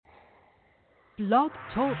Blog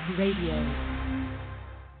Talk Radio.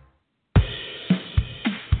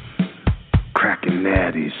 Crackin'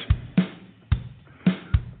 Natties.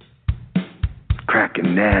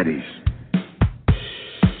 Crackin' Natties.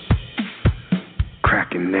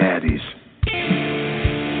 Crackin' Natties.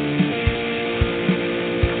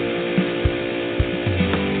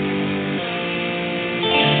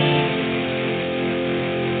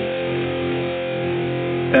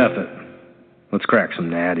 F it. Let's crack some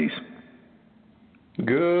natties.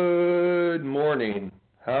 Good morning.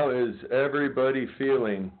 How is everybody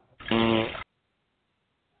feeling? That's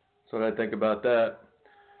what I think about that.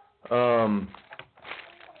 I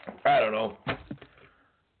don't know.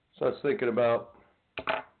 So I was thinking about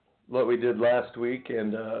what we did last week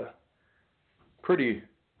and pretty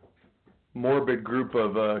morbid group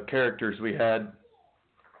of characters we had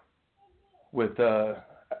with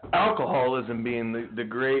alcoholism being the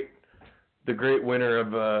great winner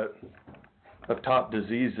of top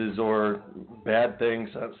diseases or bad things.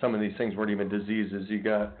 Some of these things weren't even diseases. You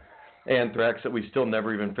got anthrax that we still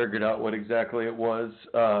never even figured out what exactly it was.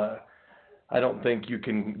 I don't think you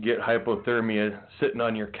can get hypothermia sitting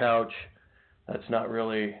on your couch. That's not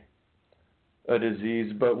really a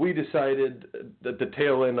disease. But we decided at the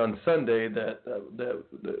tail end on Sunday that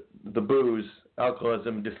the booze,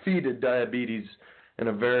 alcoholism, defeated diabetes in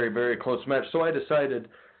a very, very close match. So I decided,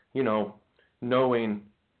 knowing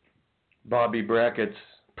Bobby Brackett's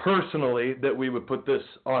personally, that we would put this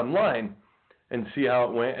online and see how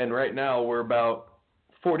it went. And right now we're about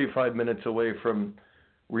 45 minutes away from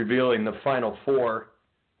revealing the final four,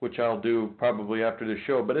 which I'll do probably after the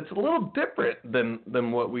show. But it's a little different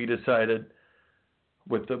than what we decided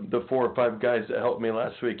with the 4 or 5 guys that helped me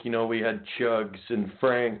last week. We had Chugs and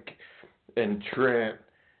Frank and Trent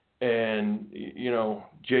and,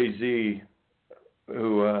 Jay-Z,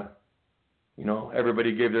 who,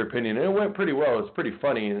 everybody gave their opinion. And it went pretty well. It was pretty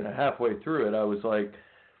funny. And halfway through it, I was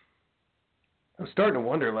starting to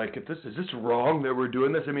wonder, is this wrong that we're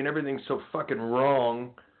doing this? I mean, everything's so fucking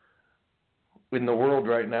wrong in the world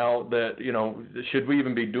right now that, should we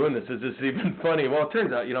even be doing this? Is this even funny? Well, it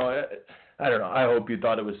turns out, I don't know. I hope you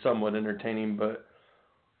thought it was somewhat entertaining, but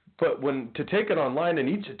when to take it online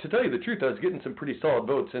and to tell you the truth, I was getting some pretty solid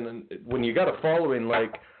votes. And when you got a following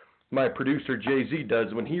like my producer Jay-Z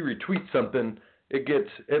does, when he retweets something, it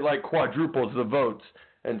quadruples the votes.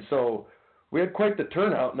 And so we had quite the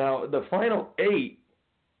turnout. Now the final 8,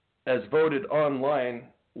 as voted online,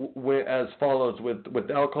 went as follows: with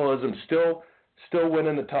alcoholism still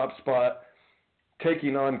winning the top spot,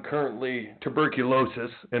 taking on currently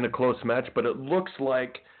tuberculosis in a close match, but it looks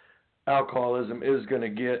like alcoholism is going to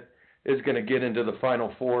get into the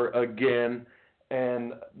final 4 again.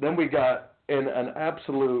 And then we got in an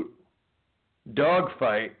absolute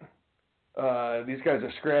dogfight. These guys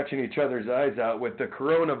are scratching each other's eyes out with the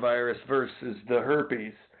coronavirus versus the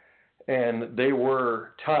herpes, and they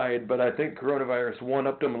were tied, but I think coronavirus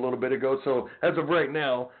one-upped them a little bit ago. So as of right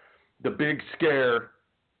now, the big scare,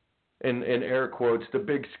 in air quotes, the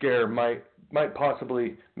big scare might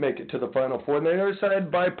possibly make it to the final 4. And the other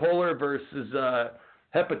side, bipolar versus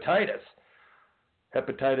hepatitis.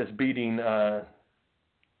 Hepatitis beat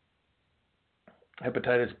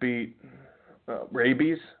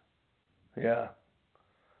rabies. Yeah.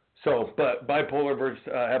 So, but bipolar versus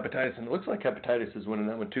hepatitis, and it looks like hepatitis is winning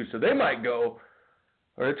that one too. So they might go,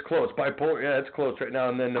 or it's close. Bipolar, yeah, it's close right now.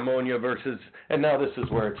 And then pneumonia versus, and now this is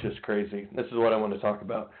where it's just crazy. This is what I want to talk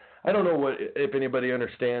about. I don't know if anybody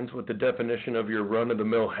understands what the definition of your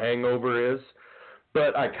run-of-the-mill hangover is,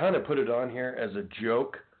 but I kind of put it on here as a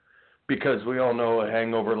joke because we all know a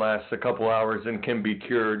hangover lasts a couple hours and can be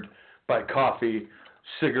cured by coffee,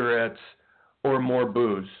 cigarettes, or more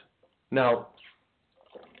booze. Now,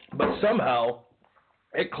 but somehow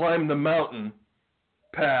it climbed the mountain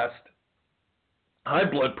past high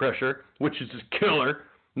blood pressure, which is a killer,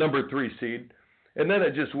 number 3 seed, and then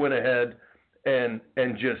it just went ahead and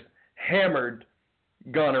just hammered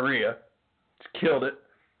gonorrhea, killed it,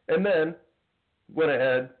 and then went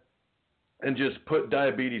ahead and just put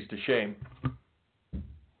diabetes to shame.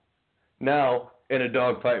 Now in a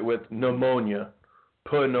dogfight with pneumonia.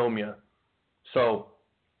 So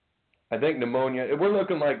I think pneumonia, we're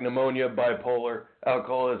looking like pneumonia, bipolar,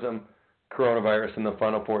 alcoholism, coronavirus in the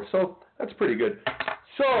final 4. So that's pretty good.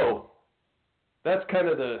 So that's kind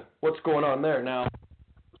of what's going on there. Now,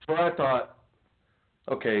 so I thought,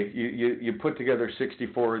 okay, you put together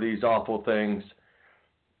 64 of these awful things.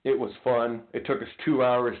 It was fun. It took us 2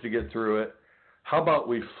 hours to get through it. How about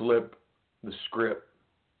we flip the script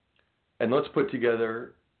and let's put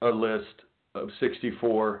together a list of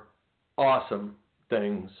 64 awesome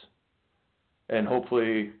things, and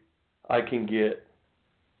hopefully I can get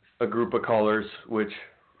a group of callers, which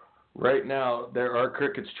right now there are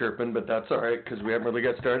crickets chirping, but that's all right because we haven't really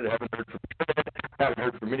got started. Haven't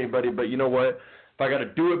heard from anybody. But you know what? If I got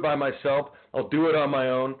to do it by myself, I'll do it on my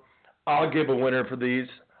own. I'll give a winner for these.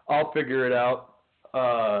 I'll figure it out.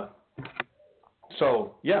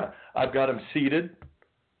 So yeah, I've got them seated.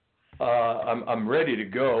 I'm ready to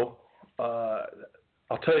go.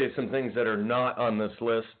 I'll tell you some things that are not on this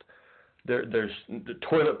list. There's the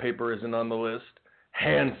toilet paper isn't on the list.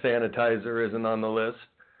 Hand sanitizer isn't on the list.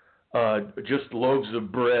 Just loaves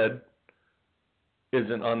of bread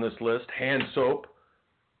isn't on this list. Hand soap.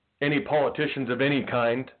 Any politicians of any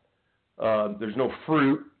kind. There's no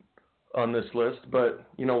fruit on this list. But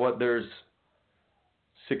you know what? There's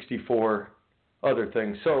 64 other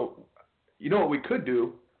things. So you know what we could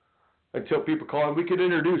do until people call in? We could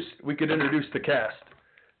introduce the cast.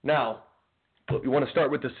 Now, you want to start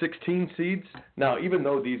with the 16 seeds? Now, even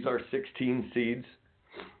though these are 16 seeds,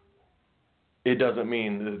 it doesn't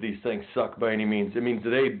mean that these things suck by any means. It means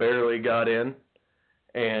they barely got in,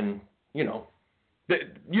 and, you know,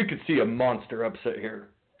 you could see a monster upset here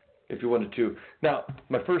if you wanted to. Now,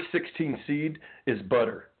 my first 16 seed is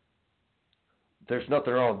butter. There's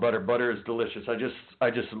nothing wrong with butter. Butter is delicious. I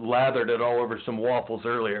just lathered it all over some waffles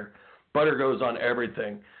earlier. Butter goes on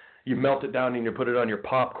everything. You melt it down and you put it on your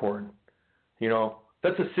popcorn. You know,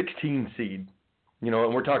 that's a 16 seed. You know,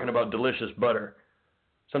 and we're talking about delicious butter.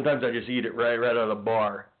 Sometimes I just eat it right out of the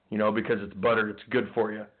bar, you know, because it's butter. It's good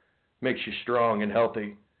for you. Makes you strong and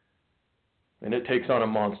healthy. And it takes on a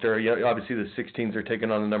monster. Yeah, obviously the 16s are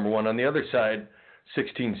taking on the number one. On the other side,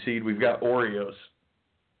 16 seed, we've got Oreos.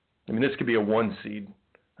 I mean, this could be a 1 seed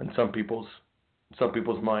in some people's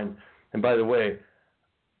mind. And by the way,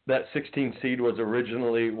 that 16 seed was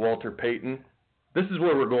originally Walter Payton. This is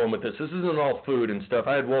where we're going with this. This isn't all food and stuff.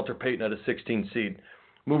 I had Walter Payton at a 16 seed.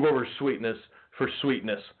 Move over sweetness for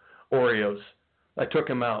sweetness. Oreos. I took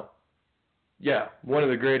him out. Yeah, one of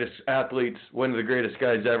the greatest athletes, one of the greatest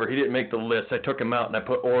guys ever. He didn't make the list. I took him out and I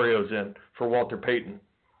put Oreos in for Walter Payton.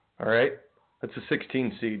 All right? That's a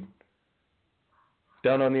 16 seed.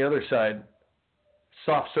 Down on the other side,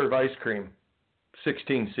 soft serve ice cream.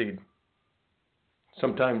 16 seed.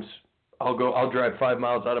 Sometimes I'll drive 5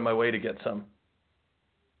 miles out of my way to get some.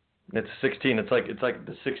 It's 16. It's like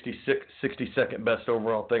the 62nd best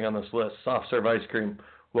overall thing on this list. Soft serve ice cream.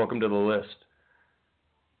 Welcome to the list.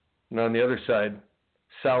 And on the other side,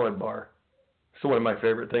 salad bar. It's one of my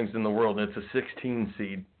favorite things in the world, and it's a 16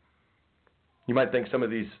 seed. You might think some of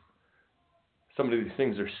these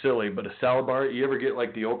things are silly, but a salad bar, you ever get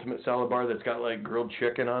like the ultimate salad bar that's got like grilled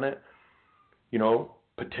chicken on it? You know,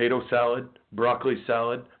 potato salad, broccoli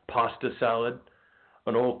salad, pasta salad,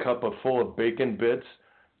 an old cup full of bacon bits,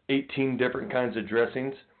 18 different kinds of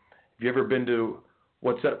dressings. Have you ever been to,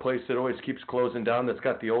 what's that place that always keeps closing down that's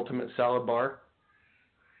got the ultimate salad bar?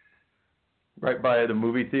 Right by the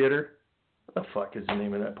movie theater? What the fuck is the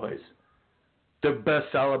name of that place? The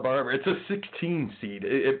best salad bar ever. It's a 16 seed.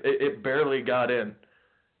 It barely got in.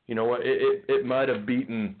 You know what? It might have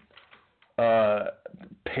beaten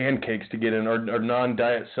pancakes to get in or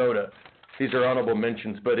non-diet soda. These are honorable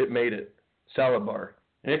mentions, but it made it. Salad bar.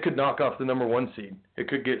 And it could knock off the number 1 seed. It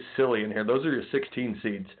could get silly in here. Those are your 16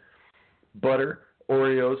 seeds. Butter,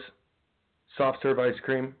 Oreos, soft serve ice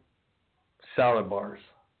cream, salad bars.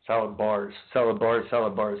 Salad bars. Salad bars,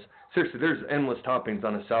 salad bars. Seriously, there's endless toppings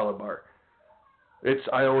on a salad bar.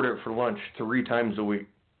 I order it for lunch 3 times a week.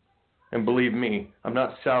 And believe me, I'm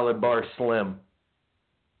not salad bar slim.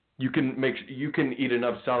 You can eat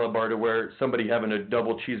enough salad bar to where somebody having a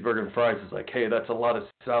double cheeseburger and fries is like, hey, that's a lot of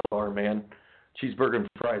salad bar, man. Cheeseburger and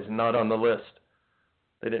fries, not on the list.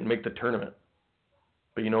 They didn't make the tournament.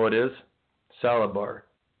 But you know what it is? Salad bar.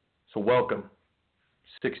 So welcome.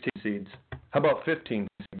 16 seeds. How about 15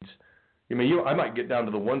 seeds? I might get down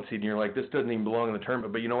to the 1 seed and you're like, this doesn't even belong in the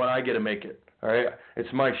tournament. But you know what? I get to make it. All right? It's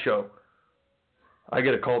my show. I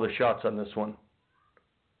get to call the shots on this one.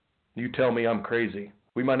 You tell me I'm crazy.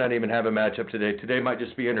 We might not even have a matchup today. Today might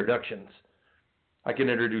just be introductions. I can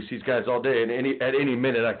introduce these guys all day, and at any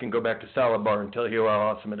minute I can go back to salad bar and tell you how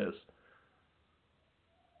awesome it is.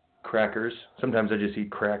 Crackers. Sometimes I just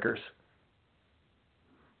eat crackers.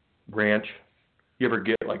 Ranch. You ever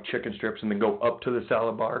get like chicken strips and then go up to the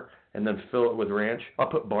salad bar and then fill it with ranch? I'll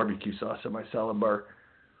put barbecue sauce in my salad bar.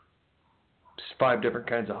 5 different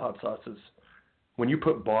kinds of hot sauces. When you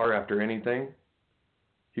put bar after anything,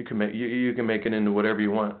 you can make it into whatever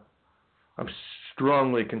you want. I'm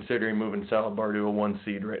strongly considering moving salad bar to a 1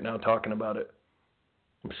 seed right now, talking about it.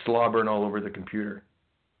 I'm slobbering all over the computer.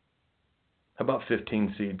 How about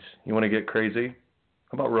 15 seeds? You want to get crazy?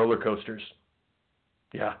 How about roller coasters?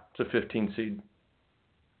 Yeah, it's a 15 seed.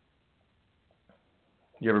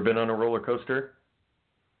 You ever been on a roller coaster?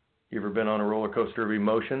 You ever been on a roller coaster of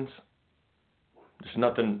emotions? There's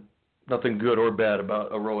nothing good or bad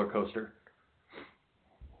about a roller coaster.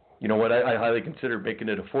 You know what? I highly consider making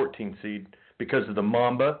it a 14 seed because of the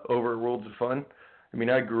Mamba over at Worlds of Fun. I mean,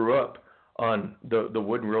 I grew up on the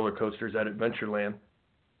wooden roller coasters at Adventureland.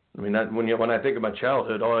 I mean, when I think of my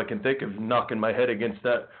childhood, all I can think of is knocking my head against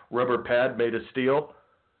that rubber pad made of steel,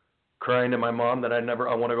 crying to my mom that I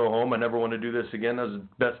want to go home. I never want to do this again. That was the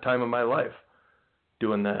best time of my life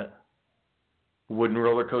doing that. Wooden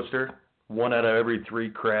roller coaster, 1 out of every 3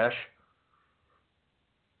 crash.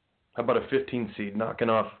 How about a 15 seed knocking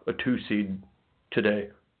off a 2 seed today?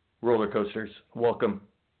 Roller coasters, welcome.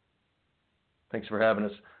 Thanks for having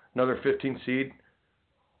us. Another 15 seed,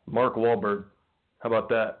 Mark Wahlberg. How about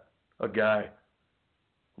that? A guy.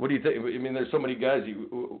 What do you think? I mean, there's so many guys.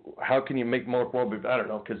 How can you make Mark Wahlberg? I don't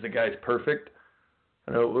know, because the guy's perfect.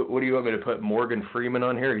 I know. What do you want me to put Morgan Freeman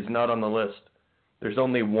on here? He's not on the list. There's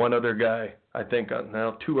only one other guy, I think.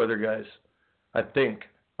 Now 2 other guys, I think,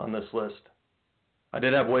 on this list. I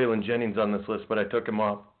did have Waylon Jennings on this list, but I took him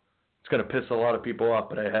off. It's going to piss a lot of people off,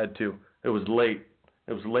 but I had to. It was late.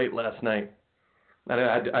 It was late last night. And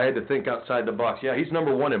I had to think outside the box. Yeah, he's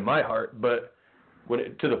number 1 in my heart, but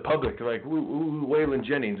to the public, like, ooh, Waylon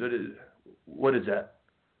Jennings, what is that?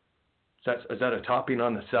 Is that a topping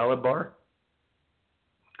on the salad bar?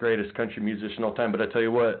 Greatest country musician of all time. But I tell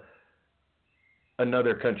you what,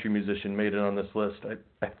 another country musician made it on this list,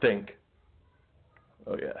 I think.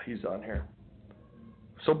 Oh, yeah, he's on here.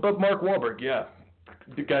 So, but Mark Wahlberg, yeah.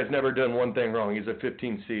 The guy's never done one thing wrong. He's a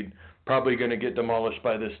 15 seed. Probably going to get demolished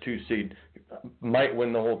by this 2 seed. Might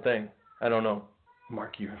win the whole thing. I don't know.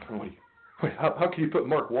 Mark, how can you put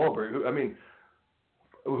Mark Wahlberg? I mean,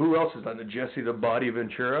 who else is on the Jesse the Body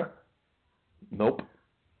Ventura? Nope.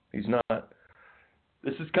 He's not.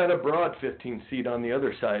 This is kind of broad 15 seed on the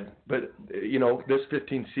other side. But, you know, this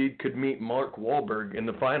 15 seed could meet Mark Wahlberg in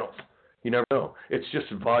the finals. You never know. It's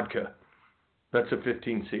just vodka. That's a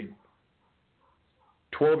 15 seed.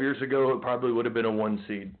 12 years ago, it probably would have been a 1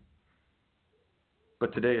 seed.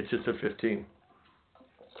 But today, it's just a 15.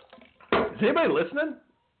 Is anybody listening?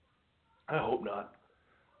 I hope not.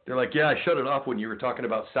 They're like, yeah, I shut it off when you were talking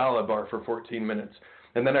about salad bar for 14 minutes.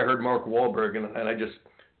 And then I heard Mark Wahlberg, and I just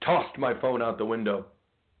tossed my phone out the window.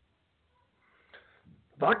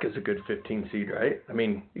 Vodka's a good 15 seed, right? I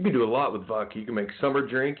mean, you can do a lot with vodka. You can make summer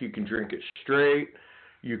drink. You can drink it straight.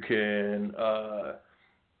 You can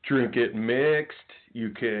drink it mixed.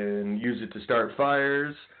 You can use it to start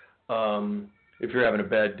fires. If you're having a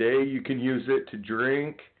bad day, you can use it to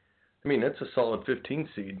drink. I mean, that's a solid 15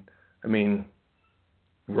 seed. I mean,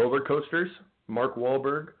 roller coasters, Mark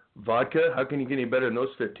Wahlberg, vodka. How can you get any better than those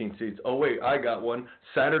 15 seeds? Oh, wait, I got one.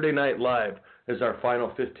 Saturday Night Live is our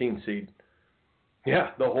final 15 seed.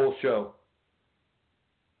 Yeah, the whole show.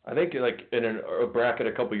 I think like in a bracket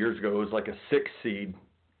a couple years ago, it was like a 6 seed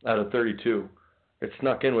out of 32. It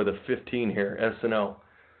snuck in with a 15 here, SNL.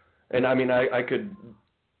 And I mean, I could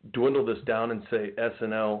dwindle this down and say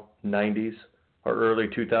SNL 90s or early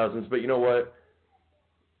 2000s. But you know what?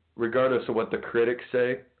 Regardless of what the critics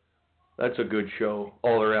say, that's a good show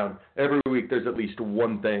all around. Every week there's at least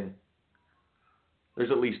one thing.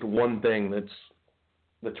 There's at least one thing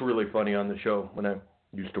that's really funny on the show when I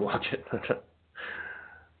used to watch it.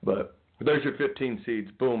 But there's your 15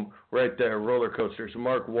 seeds. Boom, right there. Roller coasters,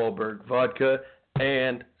 Mark Wahlberg, vodka,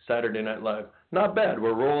 and Saturday Night Live. Not bad.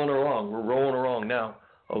 We're rolling along. We're rolling along now.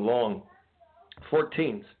 Along.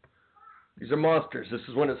 14s. These are monsters. This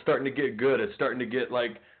is when it's starting to get good. It's starting to get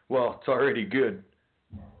like, well, it's already good.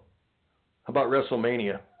 How about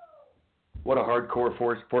WrestleMania? What a hardcore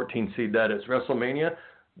 14 seed that is. WrestleMania,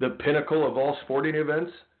 the pinnacle of all sporting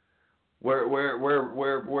events,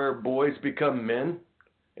 where boys become men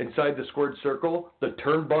inside the squared circle, the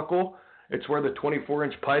turnbuckle. It's where the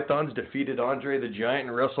 24-inch pythons defeated Andre the Giant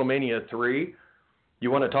in WrestleMania 3.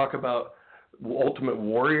 You want to talk about Ultimate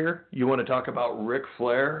Warrior? You want to talk about Ric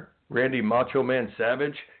Flair, Randy Macho Man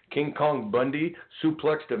Savage, King Kong Bundy,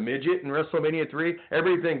 suplexed a midget in WrestleMania 3?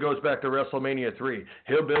 Everything goes back to WrestleMania 3.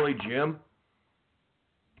 Hillbilly Jim.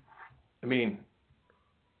 I mean,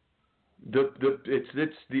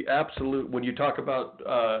 it's the absolute, when you talk about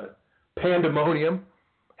pandemonium,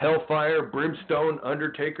 hellfire, brimstone,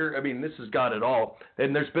 Undertaker, I mean, this has got it all.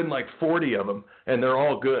 And there's been like 40 of them, and they're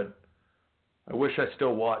all good. I wish I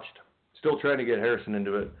still watched. Still trying to get Harrison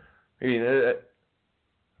into it. I mean,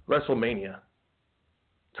 WrestleMania.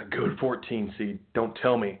 It's a good 14 seed. Don't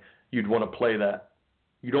tell me you'd want to play that.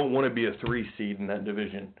 You don't want to be a 3 seed in that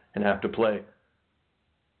division and have to play.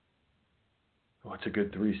 Oh, it's a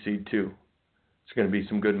good 3 seed too. It's going to be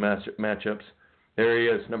some good matchups. There he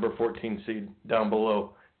is, number 14 seed down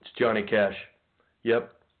below. It's Johnny Cash.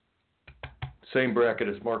 Yep. Same bracket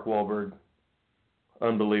as Mark Wahlberg.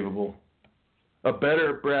 Unbelievable. A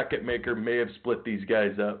better bracket maker may have split these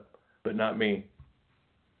guys up, but not me.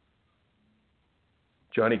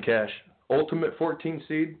 Johnny Cash. Ultimate 14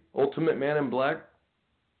 seed. Ultimate Man in Black.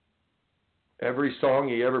 Every song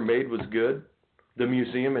he ever made was good. The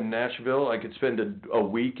Museum in Nashville, I could spend a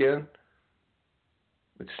weekend.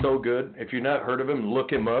 It's so good. If you've not heard of him,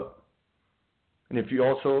 look him up. And if you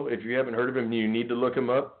haven't heard of him, you need to look him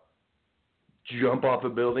up. Jump off a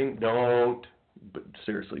building. Don't. But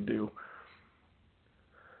seriously, do.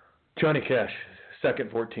 Johnny Cash,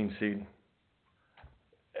 second 14 seed.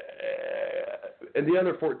 And the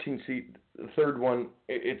other 14 seed, the third one,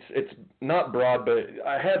 it's not broad, but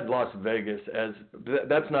I had Las Vegas as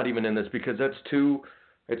that's not even in this because it's too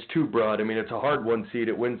broad. I mean, it's a hard 1 seed.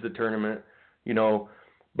 It wins the tournament, you know.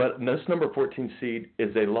 But this number 14 seed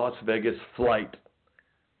is a Las Vegas flight.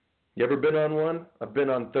 You ever been on one? I've been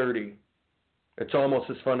on 30. It's almost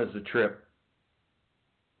as fun as the trip.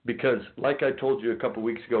 Because, like I told you a couple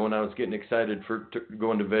weeks ago when I was getting excited for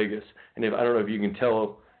going to Vegas, and I don't know if you can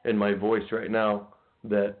tell in my voice right now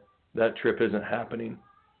that trip isn't happening.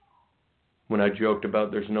 When I joked about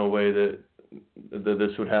there's no way that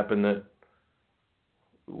this would happen, that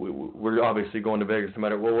we're obviously going to Vegas no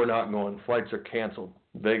matter. Well, we're not going. Flights are canceled.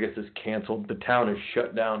 Vegas is canceled. The town is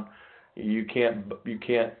shut down. You can't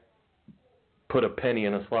put a penny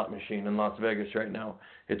in a slot machine in Las Vegas right now.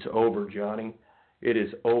 It's over, Johnny. It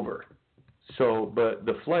is over. So, but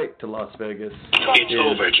the flight to Las Vegas It's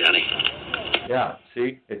over, Johnny. Yeah,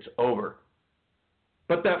 see? It's over.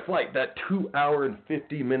 But that flight, that 2-hour and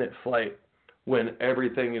 50-minute flight when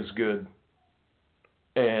everything is good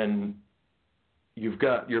and you've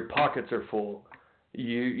got your pockets are full,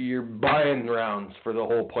 you're buying rounds for the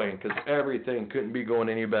whole plane because everything couldn't be going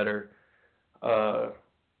any better. That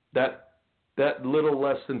little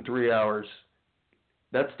less than 3 hours,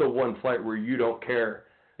 that's the one flight where you don't care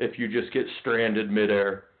if you just get stranded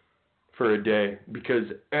midair for a day because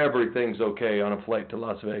everything's okay on a flight to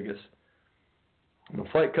Las Vegas. And the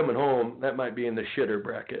flight coming home, that might be in the shitter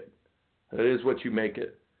bracket. That is what you make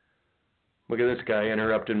it. Look at this guy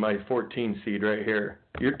interrupting my 14 seed right here.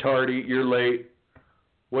 You're tardy. You're late.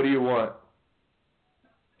 What do you want?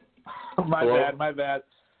 My bad.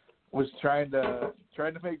 Was trying to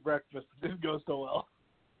make breakfast. It didn't go so well.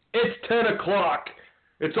 It's 10 o'clock.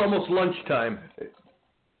 It's almost lunchtime.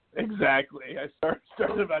 Exactly. I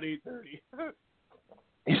started about 8:30.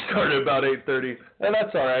 You started about 8:30, and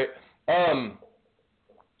that's all right. I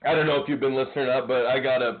don't know if you've been listening up, but I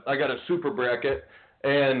got a super bracket,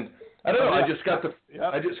 and I don't know. I just got the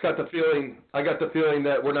feeling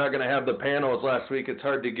that we're not going to have the panels last week. It's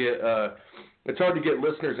hard to get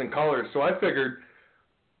listeners and callers. So I figured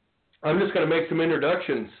I'm just going to make some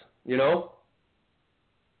introductions, you know.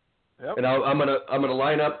 Yep. And I'm gonna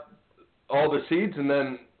line up all the seeds, and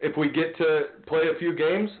then if we get to play a few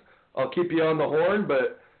games, I'll keep you on the horn.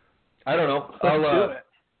 But I don't know. Let's do it.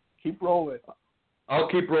 Keep rolling. I'll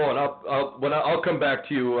keep rolling. I'll come back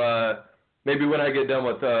to you. Maybe when I get done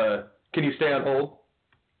with. Can you stay on hold?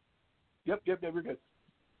 Yep, we're good.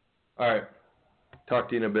 All right. Talk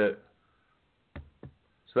to you in a bit.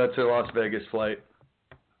 So that's a Las Vegas flight.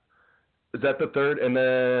 Is that the third? And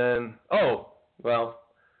then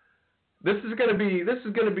this is gonna be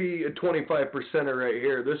a 25%er right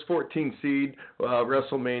here. This 14 seed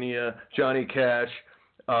WrestleMania, Johnny Cash,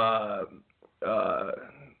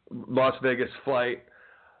 Las Vegas flight,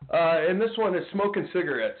 and this one is smoking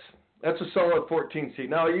cigarettes. That's a solid 14 seed.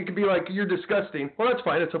 Now you could be like, you're disgusting. Well, that's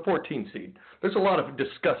fine. It's a 14 seed. There's a lot of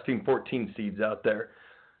disgusting 14 seeds out there.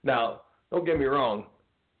 Now, don't get me wrong.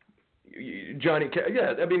 Johnny Cash,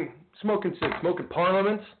 yeah, I mean, smoking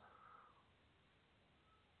Parliaments.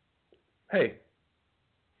 Hey,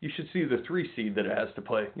 you should see the 3 seed that it has to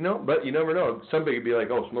play, you know. But you never know. Somebody could be like,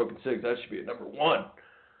 "Oh, smoking cigs, that should be at number 1."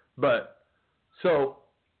 But so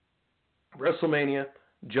WrestleMania,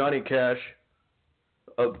 Johnny Cash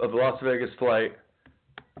of Las Vegas flight,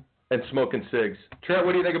 and smoking cigs. Trent,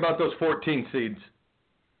 what do you think about those 14 seeds?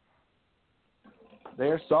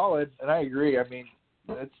 They're solid, and I agree. I mean,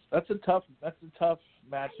 that's a tough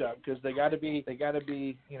matchup because they got to be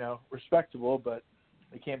respectable, but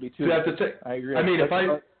they can't be too. I agree. I mean,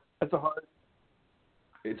 that's a hard.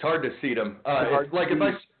 It's hard to seed them.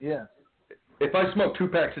 If I smoke 2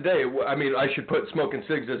 packs a day, I mean, I should put smoking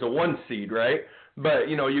cigs as a 1 seed, right? But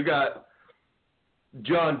you got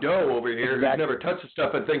John Doe over here who's never touched the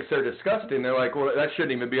stuff and thinks they're disgusting. They're like, well, that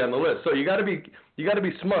shouldn't even be on the list. So you got to be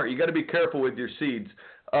smart. You got to be careful with your seeds.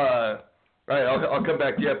 All right, I'll come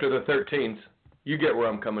back to you after the 13s. You get where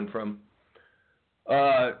I'm coming from.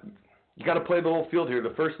 You got to play the whole field here.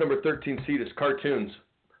 The first number 13 seed is cartoons.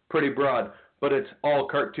 Pretty broad, but it's all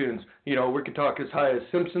cartoons. You know, we could talk as high as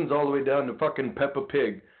Simpsons all the way down to fucking Peppa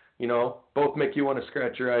Pig. You know, both make you want to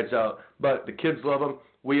scratch your eyes out. But the kids love them.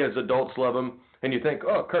 We as adults love them. And you think,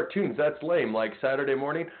 oh, cartoons, that's lame, like Saturday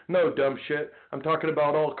morning? No, dumb shit. I'm talking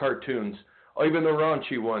about all cartoons, even the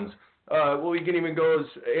raunchy ones. Well, you can even go as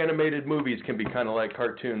animated movies can be kind of like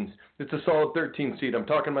cartoons. It's a solid 13 seed. I'm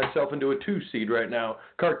talking myself into a 2 seed right now.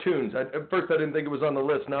 Cartoons. At first I didn't think it was on the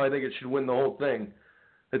list. Now I think it should win the whole thing.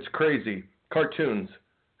 It's crazy. Cartoons.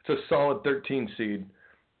 It's a solid 13 seed.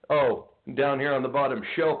 Oh, down here on the bottom,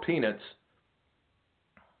 Shell Peanuts.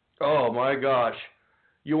 Oh, my gosh.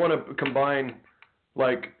 You want to combine,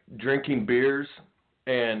 like, drinking beers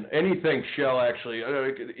and anything Shell, actually.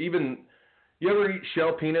 Even, you ever eat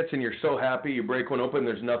Shell Peanuts and you're so happy you break one open,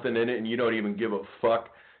 there's nothing in it, and you don't even give a fuck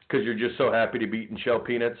because you're just so happy to be eating Shell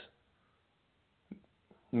Peanuts?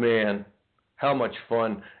 Man, how much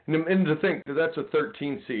fun. And to think that that's a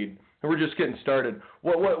 13 seed, and we're just getting started.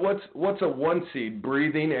 What's a 1 seed?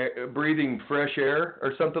 Breathing fresh air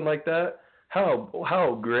or something like that?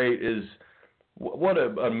 How great is... What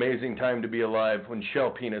an amazing time to be alive when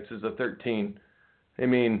Shell Peanuts is a 13. I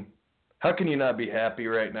mean, how can you not be happy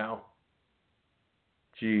right now?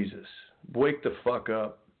 Jesus. Wake the fuck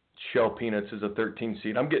up. Shell Peanuts is a 13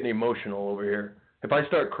 seed. I'm getting emotional over here. If I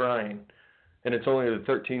start crying and it's only the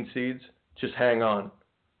 13 seeds, just hang on.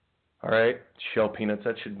 All right? Shell Peanuts,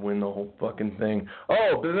 that should win the whole fucking thing.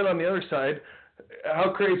 Oh, but then on the other side,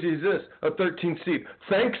 how crazy is this? A 13 seed.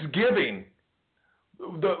 Thanksgiving.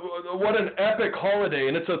 What an epic holiday,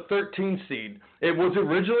 and it's a 13 seed. It was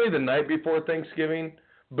originally the night before Thanksgiving,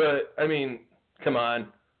 but, I mean, come on.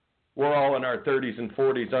 We're all in our 30s and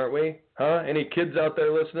 40s, aren't we? Huh? Any kids out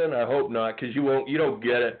there listening? I hope not, because you don't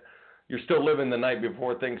get it. You're still living the night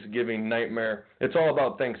before Thanksgiving nightmare. It's all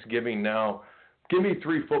about Thanksgiving now. Give me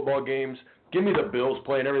 3 football games. Give me the Bills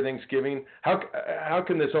playing every Thanksgiving. How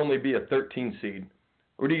can this only be a 13 seed?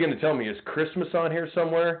 What are you going to tell me? Is Christmas on here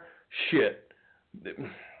somewhere? Shit.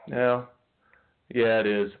 Yeah, it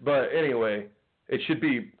is. But anyway, it should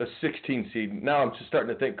be a 16 seed. Now I'm just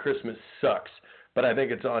starting to think Christmas sucks, but I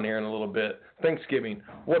think it's on here in a little bit. Thanksgiving,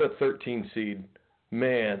 what a 13 seed.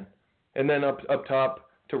 Man. And then up top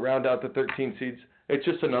to round out the 13 seeds, it's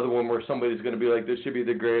just another one where somebody's going to be like, this should be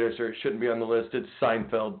the greatest or it shouldn't be on the list. It's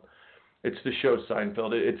Seinfeld. It's the show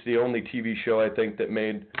Seinfeld. It's the only TV show I think that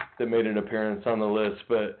made an appearance on the list.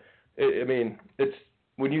 But, it's...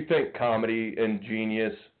 When you think comedy and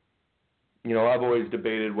genius, you know, I've always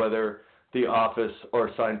debated whether The Office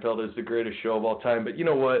or Seinfeld is the greatest show of all time. But you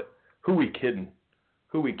know what? Who we kidding?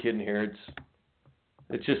 Here?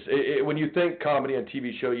 It's just when you think comedy and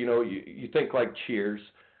TV show, you know, you think like Cheers,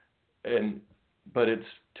 but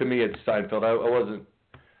to me it's Seinfeld.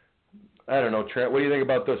 I don't know, Trent. What do you think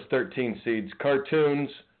about those 13 seeds? Cartoons,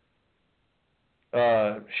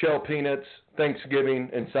 Shell Peanuts,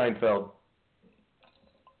 Thanksgiving, and Seinfeld.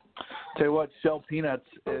 Tell you what, Shell Peanuts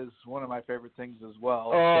is one of my favorite things as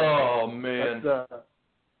well. Oh, man.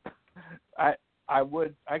 I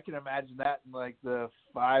can imagine that in like the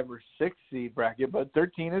 5 or 6 seed bracket, but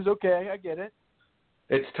 13 is okay. I get it.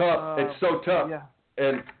 It's tough. It's so tough. Yeah.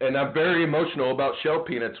 And I'm very emotional about Shell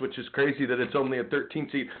Peanuts, which is crazy that it's only a 13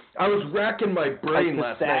 seed. I was racking my brain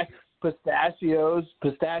last night. Pistachios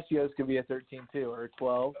could be a 13 too, or a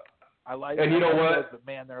 12. I like. And you know what? But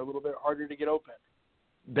man, they're a little bit harder to get open.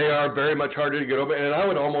 They are very much harder to get open, and I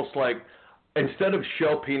would almost like, instead of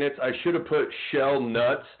Shell Peanuts, I should have put Shell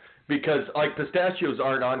Nuts, because like pistachios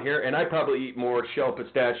aren't on here, and I probably eat more Shell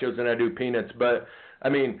pistachios than I do peanuts, but I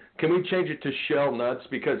mean, can we change it to Shell Nuts?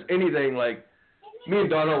 Because anything like, me and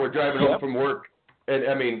Donald were driving home from work, and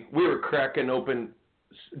I mean, we were cracking open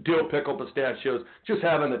dill pickle pistachios, just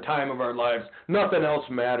having the time of our lives. Nothing else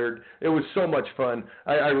mattered. It was so much fun.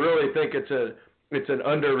 I really think it's an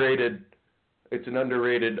underrated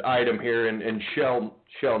item here in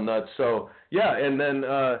Shell Nuts. So yeah, and then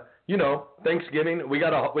you know, Thanksgiving, we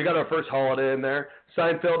got our first holiday in there.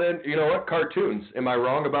 Seinfeld in. You know what? Cartoons. Am I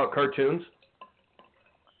wrong about cartoons?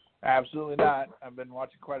 Absolutely not. I've been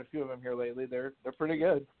watching quite a few of them here lately. They're pretty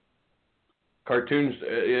good. Cartoons,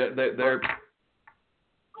 they're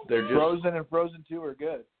just Frozen and Frozen 2 are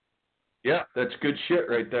good. Yeah, that's good shit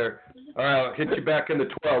right there. All right, I'll hit you back in the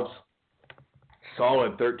 12s.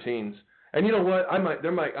 Solid 13s. And you know what? I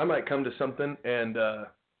might come to something, and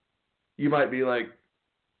you might be like,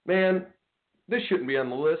 man, This shouldn't be on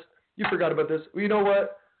the list. You forgot about this. Well, you know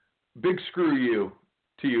what? Big screw you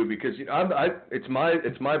to you because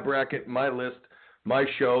it's my bracket, my list, my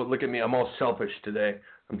show. Look at me. I'm all selfish today.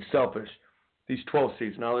 I'm selfish. These 12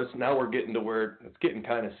 seeds. Now we're getting to where it's getting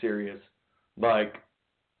kind of serious. Like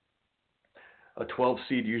a 12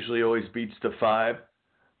 seed usually always beats the 5,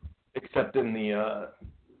 except in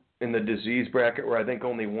the disease bracket where I think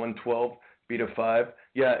only 112 beat a 5.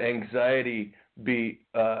 Yeah, anxiety beat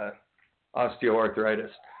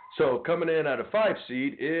osteoarthritis. So coming in at a 5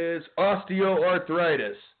 seed is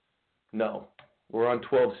osteoarthritis. No, we're on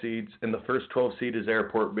 12 seeds, and the first 12 seed is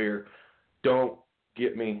airport beer. Don't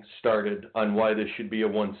get me started on why this should be a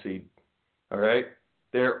 1 seed. All right?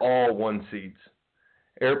 They're all 1 seeds.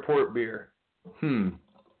 Airport beer.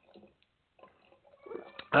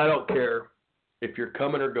 I don't care if you're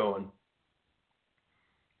coming or going.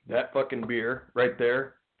 That fucking beer right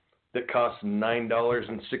there that costs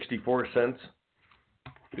 $9.64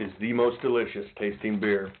 is the most delicious tasting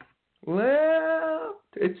beer. Well,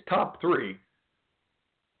 it's top 3. It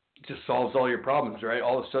just solves all your problems, right?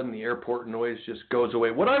 All of a sudden the airport noise just goes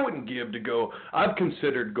away. What I wouldn't give to go, I've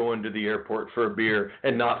considered going to the airport for a beer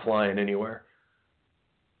and not flying anywhere.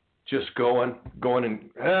 Just going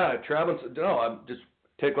and traveling. No, I'm just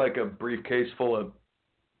take like a briefcase full of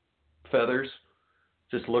feathers.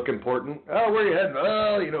 Just look important. Oh, where you heading?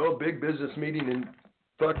 Oh, a big business meeting in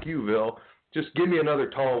fuck you-ville. Just give me another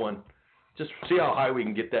tall one. Just see how high we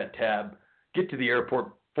can get that tab. Get to the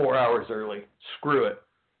airport 4 hours early. Screw it.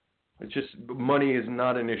 It's just money is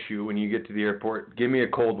not an issue when you get to the airport. Give me a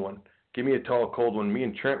cold one. Give me a tall, cold one. Me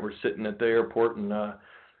and Trent were sitting at the airport in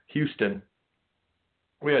Houston.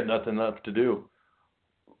 We had nothing left to do.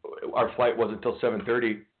 Our flight wasn't until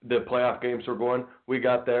 7:30. The playoff games were going. We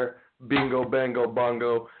got there. Bingo, bango,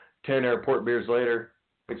 bongo. 10 airport beers later.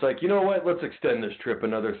 It's like, you know what? Let's extend this trip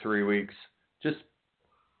another 3 weeks. Just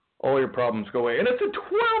all your problems go away. And it's a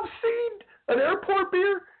 12 seed, an airport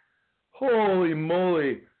beer? Holy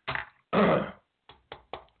moly.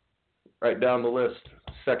 Right down the list.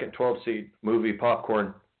 Second 12 seed, movie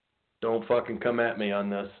popcorn. Don't fucking come at me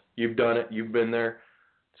on this. You've done it. You've been there.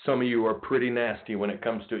 Some of you are pretty nasty when it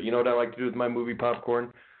comes to it. You know what I like to do with my movie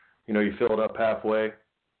popcorn? You fill it up halfway.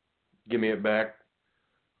 Give me it back.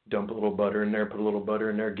 Dump a little butter in there. Put a little butter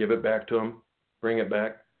in there. Give it back to them. Bring it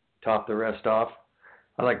back. Top the rest off.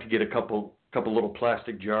 I like to get a couple little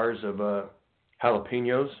plastic jars of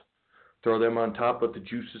jalapenos. Throw them on top. Let the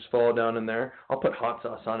juices fall down in there. I'll put hot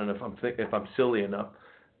sauce on it if I'm silly enough.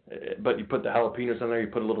 But you put the jalapenos on there. You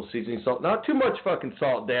put a little seasoning salt. Not too much fucking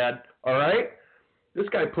salt, Dad. All right? This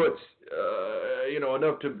guy puts,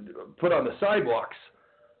 enough to put on the sidewalks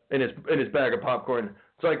in his bag of popcorn.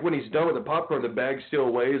 It's like when he's done with the popcorn, the bag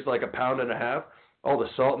still weighs like 1.5 pounds. All the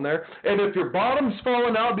salt in there. And if your bottom's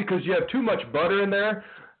falling out because you have too much butter in there,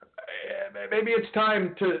 maybe it's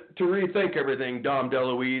time to rethink everything, Dom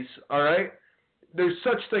DeLuise. All right? There's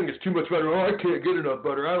such thing as too much butter. Oh, I can't get enough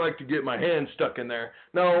butter. I like to get my hand stuck in there.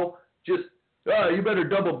 No, just, you better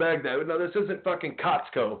double bag that. No, this isn't fucking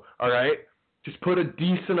Costco. All right? Just put a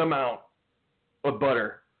decent amount of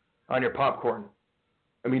butter on your popcorn.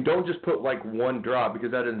 I mean, don't just put like 1 drop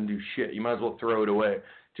because that doesn't do shit. You might as well throw it away.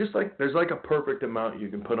 Just like there's like a perfect amount you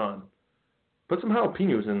can put on. Put some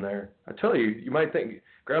jalapenos in there. I tell you, you might think,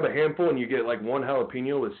 grab a handful and you get like 1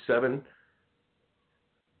 jalapeno with 7.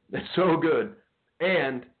 It's so good.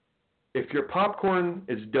 And if your popcorn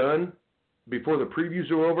is done before the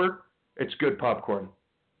previews are over, it's good popcorn.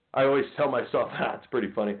 I always tell myself, it's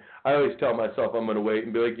pretty funny. I always tell myself I'm going to wait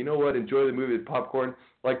and be like, you know what, enjoy the movie with popcorn.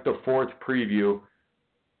 Like the 4th preview,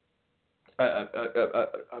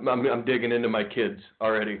 I'm digging into my kids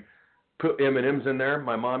already. Put M&Ms in there.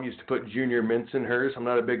 My mom used to put Junior Mints in hers. I'm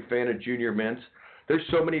not a big fan of Junior Mints. There's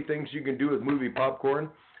so many things you can do with movie popcorn.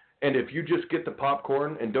 And if you just get the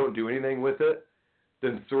popcorn and don't do anything with it,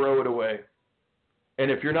 then throw it away.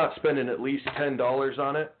 And if you're not spending at least $10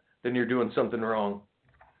 on it, then you're doing something wrong.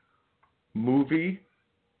 Movie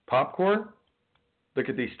popcorn, look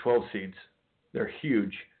at these 12 seeds. They're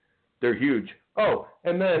huge. They're huge. Oh,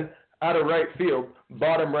 and then out of right field,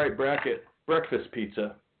 bottom right bracket, breakfast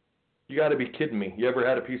pizza. You got to be kidding me. You ever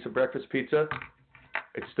had a piece of breakfast pizza?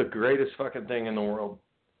 It's the greatest fucking thing in the world.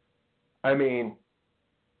 I mean,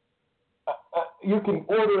 you can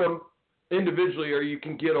order them individually, or you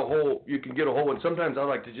can get a whole. one. Sometimes I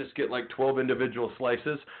like to just get like 12 individual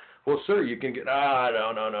slices. Well, sir, you can get.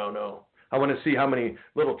 No. I want to see how many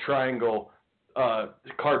little triangle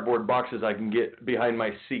cardboard boxes I can get behind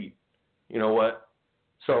my seat. You know what?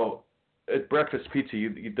 So at breakfast pizza, you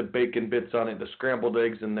get the bacon bits on it, the scrambled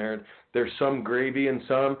eggs in there. There's some gravy in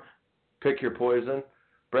some. Pick your poison.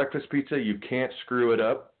 breakfast pizza, you can't screw it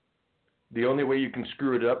up. The only way you can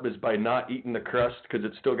screw it up is by not eating the crust because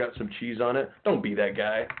it's still got some cheese on it. Don't be that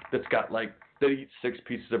guy that eats 6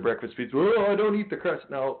 pieces of breakfast pizza. Oh, I don't eat the crust.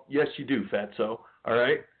 No, yes, you do, fatso. All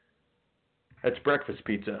right? That's breakfast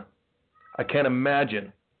pizza. I can't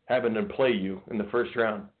imagine having to play you in the first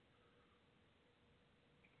round.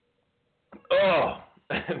 Oh,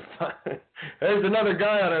 there's another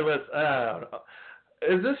guy on our list. I don't know.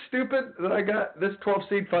 Is this stupid that I got this 12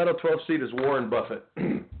 seed? Final 12 seed is Warren Buffett.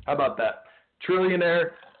 How about that?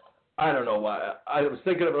 Trillionaire. I don't know why. I was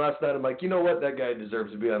thinking of it last night. I'm like, you know what? That guy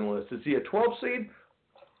deserves to be on the list. Is he a 12 seed?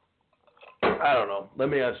 I don't know. Let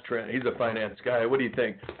me ask Trent. He's a finance guy. What do you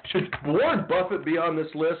think? Should Warren Buffett be on this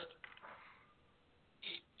list?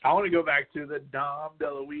 I want to go back to the Dom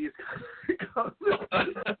DeLuise.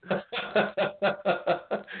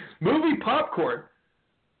 Movie popcorn.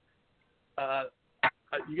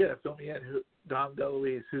 You gotta fill me in. Dom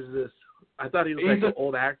DeLuise. Who's this? I thought he was like an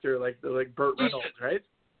old actor, like Burt Reynolds, right?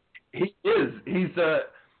 He is. He's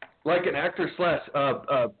like an actor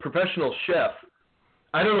 / professional chef.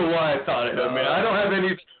 I don't know why I thought of him, man. I don't have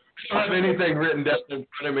anything written down in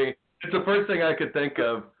front of me. It's the first thing I could think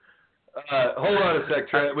of. Hold on a sec,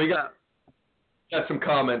 Trent. We got some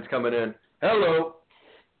comments coming in. Hello.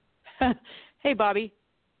 Hey, Bobby.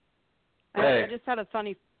 Hey. I just had a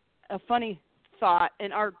funny thought,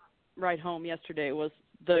 and our ride home yesterday was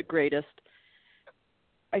the greatest.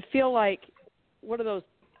 I feel like, what are those,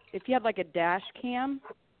 if you had like a dash cam,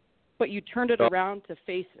 but you turned it around to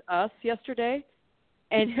face us yesterday,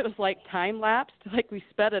 and it was like time-lapsed, like we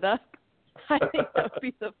sped it up, I think that would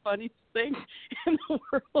be the funniest thing in the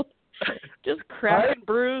world. Just cracking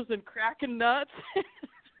brews and cracking nuts.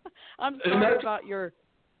 I'm sorry about your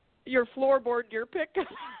floorboard, your pickup.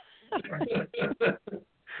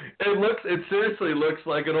 It seriously looks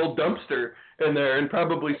like an old dumpster in there, and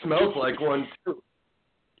probably smells like one too.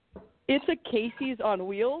 It's a Casey's on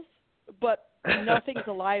wheels, but nothing's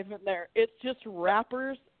alive in there. It's just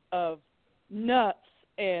wrappers of nuts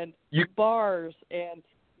and bars and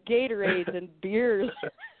Gatorades and beers.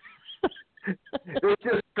 It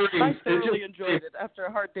just screams. I thoroughly enjoyed it after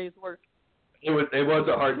a hard day's work. It was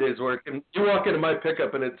a hard day's work. And you walk into my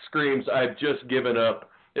pickup and it screams, I've just given up.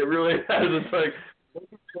 It really has. It's like,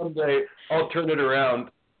 someday I'll turn it around,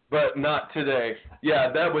 but not today.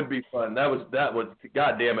 Yeah, that would be fun. That was,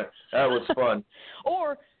 God damn it, that was fun.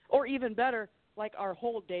 or even better, like our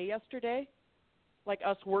whole day yesterday, like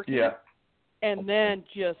us working, and then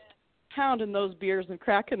just pounding those beers and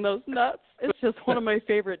cracking those nuts. It's just one of my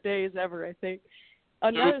favorite days ever, I think.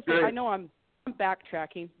 Another thing, I know I'm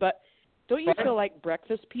backtracking, but don't you feel like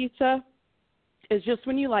breakfast pizza is just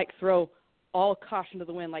when you like throw all caution to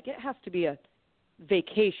the wind, like it has to be a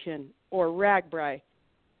vacation or ragbri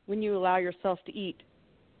when you allow yourself to eat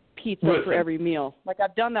pizza for every meal. Like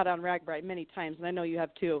I've done that on ragbri many times, and I know you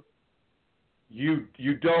have too. You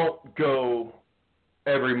don't go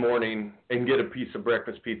every morning and get a piece of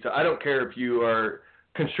breakfast pizza. I don't care if you are a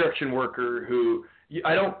construction worker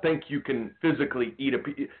I don't think you can physically eat a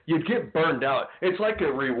pizza. You'd get burned out. It's like a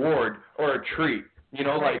reward or a treat. You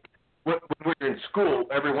know, like when we were in school,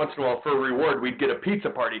 every once in a while for a reward, we'd get a pizza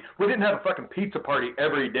party. We didn't have a fucking pizza party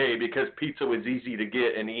every day because pizza was easy to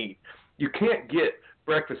get and eat. You can't get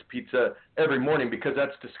breakfast pizza every morning because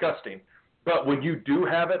that's disgusting. But when you do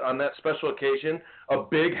have it on that special occasion, a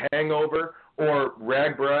big hangover or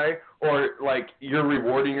ragbri, or like you're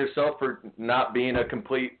rewarding yourself for not being a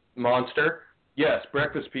complete monster, yes,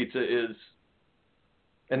 breakfast pizza is,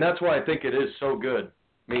 and that's why I think it is so good.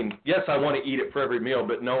 I mean, yes, I want to eat it for every meal,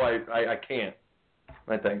 but no, I can't,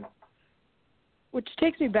 I think. Which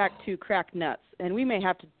takes me back to cracked nuts, and we may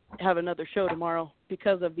have to have another show tomorrow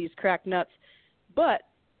because of these cracked nuts. But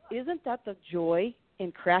isn't that the joy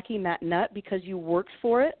in cracking that nut because you worked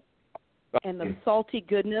for it? And the salty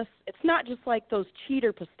goodness. It's not just like those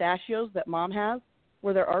cheater pistachios that Mom has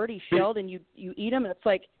where they're already shelled and you eat them and it's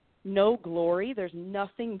like no glory. There's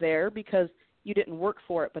nothing there because you didn't work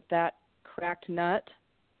for it. But that cracked nut,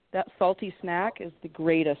 that salty snack is the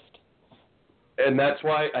greatest. And that's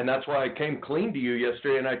why I came clean to you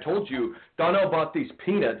yesterday and I told you, Donnell bought these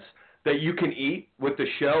peanuts that you can eat with the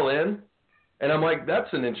shell in. And I'm like,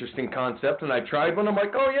 that's an interesting concept. And I tried one. I'm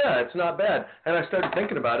like, oh, yeah, it's not bad. And I started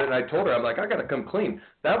thinking about it, and I told her, I'm like, I got to come clean.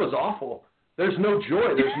 That was awful. There's no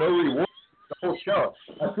joy. There's no reward. The whole show.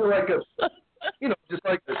 I feel like just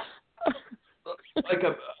like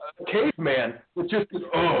a caveman with just,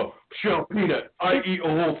 shell peanut. I eat a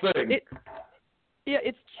whole thing.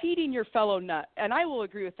 It's cheating your fellow nut. And I will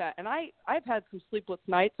agree with that. And I've had some sleepless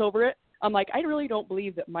nights over it. I'm like, I really don't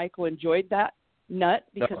believe that Michael enjoyed that nut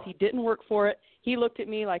because he didn't work for it. He looked at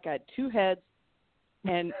me like I had two heads.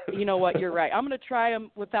 And you know what? You're right. I'm going to try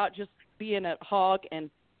them without just being a hog and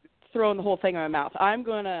throwing the whole thing in my mouth. I'm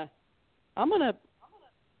gonna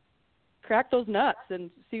crack those nuts and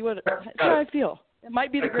see how I feel. It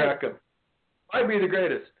might be the greatest. Might be the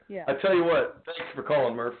greatest. Yeah. I tell you what. Thanks for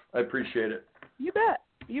calling, Murph. I appreciate it. You bet.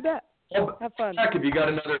 Oh, have fun. Back if you got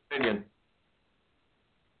another opinion.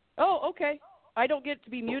 Oh, okay. I don't get to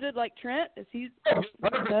be muted like Trent. Is he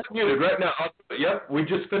 100% muted right now? Yep. We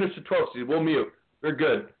just finished the 12 seed. We'll mute. We're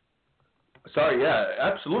good. Sorry, yeah,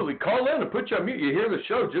 absolutely. Call in and put you on mute. You hear the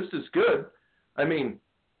show just as good. I mean,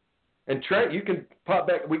 and Trent, you can pop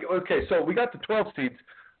back. Okay, so we got the 12 seeds.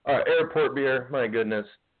 Airport beer, my goodness.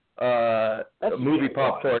 Movie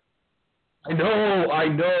popcorn. I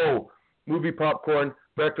know. Movie popcorn,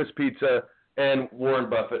 breakfast pizza, and Warren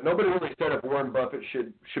Buffett. Nobody really said if Warren Buffett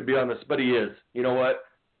should be on this, but he is. You know what?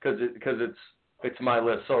 Because it's my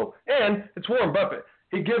list. So, and it's Warren Buffett.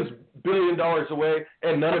 He gives $1 billion away,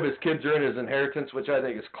 and none of his kids are in his inheritance, which I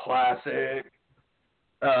think is classic.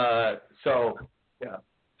 So, yeah,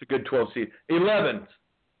 it's a good 12 seed. 11.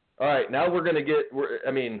 All right, now we're going to get,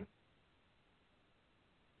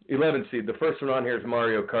 11 seed. The first one on here is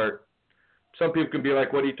Mario Kart. Some people can be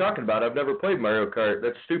like, what are you talking about? I've never played Mario Kart.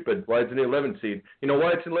 That's stupid. Why is it an 11 seed? You know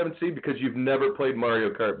why it's an 11 seed? Because you've never played Mario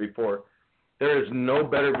Kart before. There is no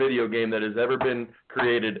better video game that has ever been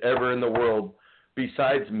created ever in the world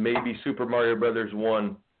besides maybe Super Mario Brothers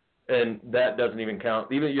 1, and that doesn't even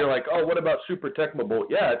count. Even you're like, oh, what about Super Tecmo Bowl?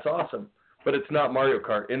 Yeah, it's awesome, but it's not Mario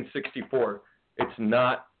Kart. N64, it's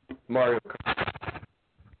not Mario Kart.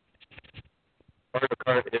 Mario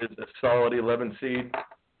Kart is a solid 11 seed.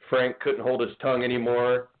 Frank couldn't hold his tongue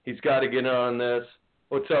anymore. He's got to get in on this.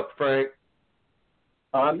 What's up, Frank?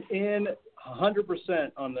 I'm in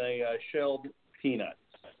 100% on the shelled peanuts.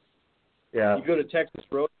 Yeah. You go to Texas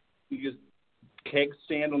Road, you just keg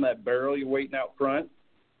stand on that barrel you're waiting out front.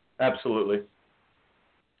 Absolutely.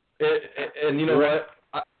 And you know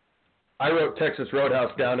what? I wrote Texas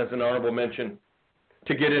Roadhouse down as an honorable mention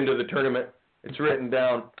to get into the tournament. It's written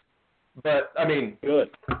down. But, I mean, good.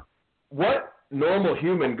 What normal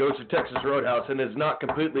human goes to Texas Roadhouse and is not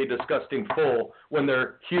completely disgusting full when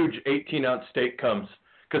their huge 18-ounce steak comes?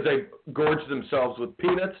 Because they gorge themselves with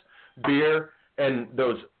peanuts, beer, and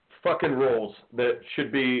those fucking rolls that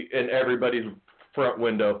should be in everybody's front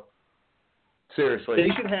window. Seriously. They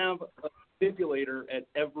should have a stipulator at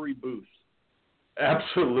every booth.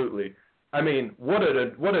 Absolutely. I mean, what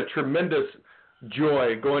a tremendous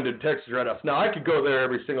joy going to Texas Roadhouse. Now, I could go there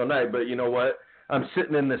every single night, but you know what? I'm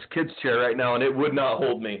sitting in this kid's chair right now, and it would not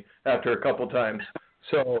hold me after a couple times.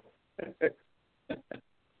 So,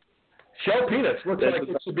 shell peanuts looks like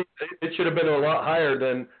it should have been a lot higher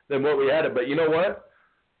than what we had it. But you know what?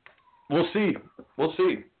 We'll see.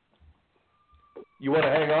 You want to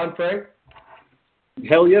hang on, Frank?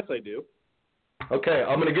 Hell yes, I do. Okay,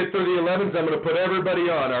 I'm going to get through the 11s. I'm going to put everybody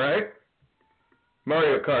on, all right?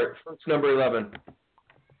 Mario Kart, first number 11.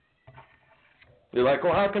 You're like,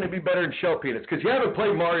 well, how can it be better than shell peanuts? Because you haven't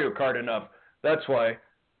played Mario Kart enough. That's why.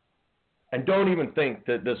 And don't even think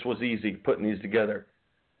that this was easy, putting these together.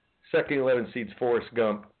 Second 11 seed's Forrest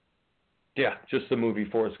Gump. Yeah, just the movie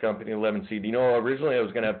Forrest Gump in the 11 seed. You know, originally I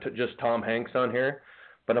was going to have just Tom Hanks on here,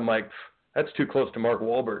 but I'm like, that's too close to Mark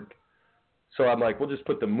Wahlberg. So I'm like, we'll just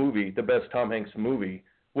put the movie, the best Tom Hanks movie,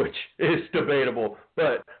 which is debatable,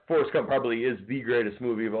 but Forrest Gump probably is the greatest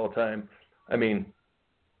movie of all time. I mean,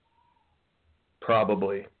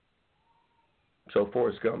 probably. So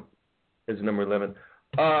Forrest Gump is number 11.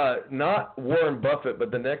 Not Warren Buffett,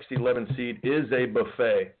 but the next 11 seed is a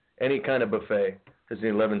buffet. Any kind of buffet is the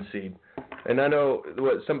 11 seed. And I know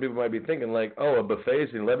what some people might be thinking, like, oh, a buffet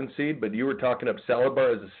is the 11 seed, but you were talking up Salad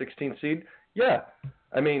Bar as a 16 seed? Yeah.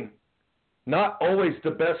 I mean, not always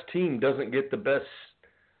the best team doesn't get the best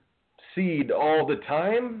seed all the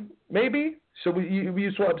time, maybe. So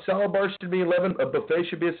you swap Salad Bar should be 11, a buffet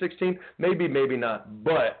should be a 16, maybe not.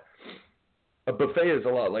 But a buffet is a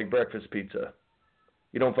lot like breakfast pizza.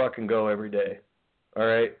 You don't fucking go every day, all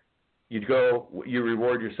right? You go, you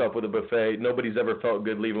reward yourself with a buffet. Nobody's ever felt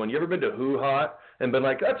good leaving one. You ever been to Hoo Ha and been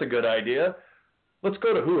like, that's a good idea. Let's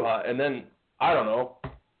go to Hoo Ha. And then, I don't know,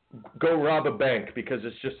 go rob a bank because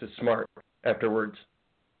it's just as smart afterwards.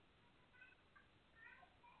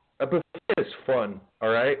 A buffet is fun, all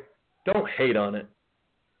right? Don't hate on it.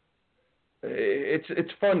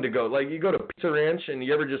 It's fun to go. Like, you go to Pizza Ranch and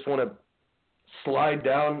you ever just want to slide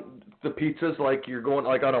down the pizzas like you're going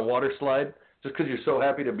like on a water slide just because you're so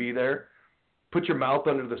happy to be there. Put your mouth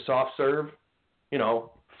under the soft serve, you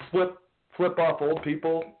know, flip off old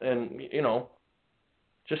people and, you know,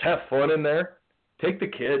 just have fun in there. Take the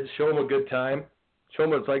kids, show them a good time, show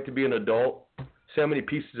them what it's like to be an adult. See how many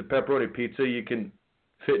pieces of pepperoni pizza you can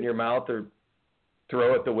fit in your mouth or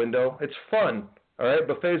throw out the window. It's fun, all right?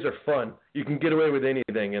 Buffets are fun. You can get away with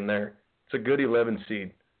anything in there. It's a good 11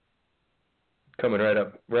 seed. Coming right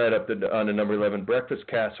up on the number 11, breakfast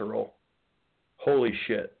casserole. Holy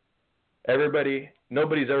shit.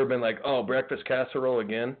 Nobody's ever been like, oh, breakfast casserole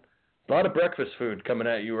again? A lot of breakfast food coming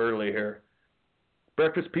at you early here.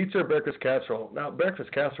 Breakfast pizza or breakfast casserole? Now,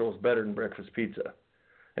 breakfast casserole is better than breakfast pizza.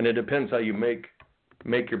 And it depends how you make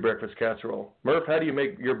your breakfast casserole. Murph, how do you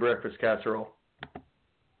make your breakfast casserole?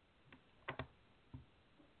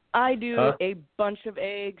 I do a bunch of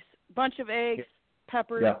eggs,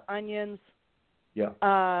 peppers, onions,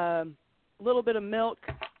 a little bit of milk.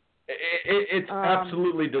 It's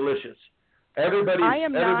absolutely delicious. I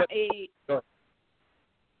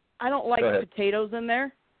don't like potatoes in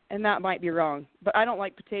there, and that might be wrong, but I don't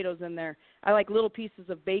like potatoes in there. I like little pieces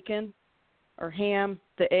of bacon or ham,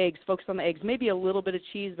 the eggs, focus on the eggs, maybe a little bit of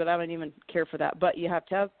cheese, but I don't even care for that. But you have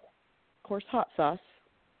to have, of course, hot sauce.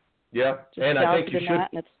 Yeah, and I think you should. And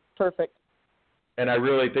it's perfect. And I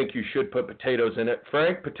really think you should put potatoes in it.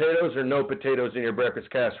 Frank, potatoes or no potatoes in your breakfast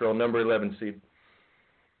casserole, number 11 seed?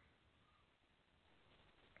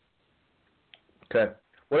 Okay.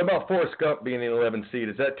 What about Forrest Gump being an 11 seed?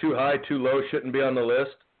 Is that too high, too low, shouldn't be on the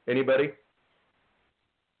list? Anybody?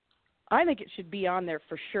 I think it should be on there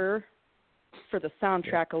for sure for the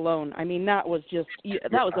soundtrack alone. I mean, that was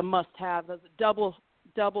a must-have. That was a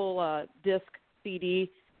double disc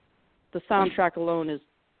CD. The soundtrack alone is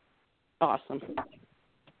awesome.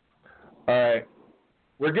 All right.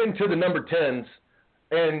 We're getting to the number 10s,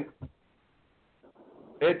 and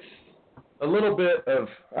it's a little bit of,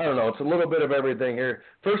 it's a little bit of everything here.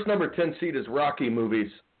 First number 10 seed is Rocky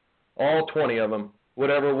movies, all 20 of them,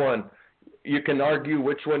 whatever one. You can argue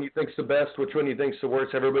which one you think's the best, which one you think's the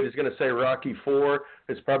worst. Everybody's going to say Rocky 4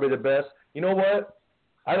 is probably the best. You know what?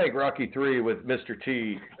 I think Rocky 3 with Mr.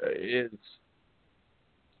 T is,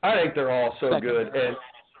 I think they're all so good. And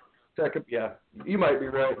second, yeah, you might be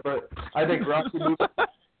right, but I think Rocky movies.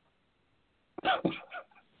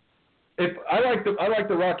 I like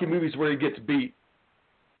the Rocky movies where he gets beat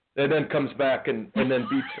and then comes back and then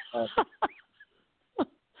beats.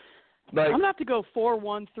 I'm gonna have to go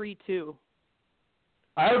 4-1-3-2.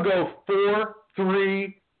 I'll go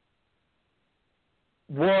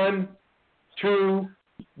 4-3-1-2.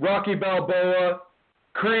 Rocky Balboa,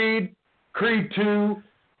 Creed 2,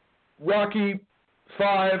 Rocky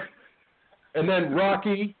 5, and then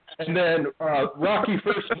Rocky, and then Rocky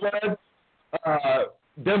First Blood,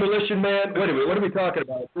 Demolition Man. Wait a minute, what are we talking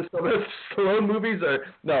about? This Stallone movies or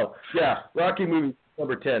no? Yeah, Rocky movies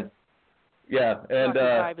number 10. Yeah, and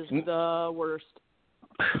Rocky 5 is the worst.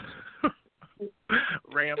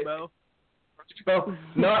 Rambo. No,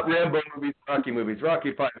 not Rambo movies, Rocky movies.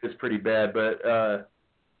 Rocky 5 is pretty bad, but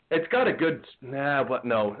it's got a good.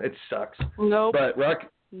 No, it sucks. Nope. But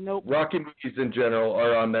Rocky movies in general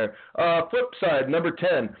are on there. Flip side, number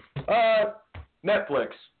 10,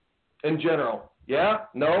 Netflix in general. Yeah,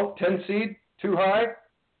 no, 10 seed, too high.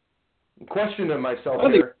 I'm questioning myself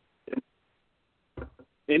here.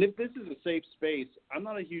 And if this is a safe space, I'm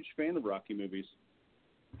not a huge fan of Rocky movies.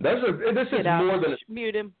 This is more than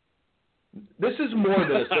mute him. This is more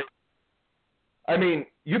than a safe. I mean,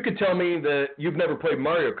 you could tell me that you've never played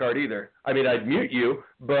Mario Kart either. I mean, I'd mute you,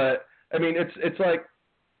 but I mean, it's like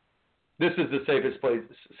this is the safest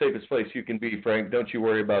place you can be, Frank. Don't you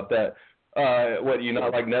worry about that. What, do you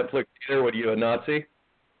not like Netflix either? What, are you a Nazi?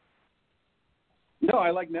 No,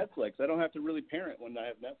 I like Netflix. I don't have to really parent when I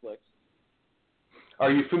have Netflix.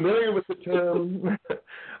 Are you familiar with the term?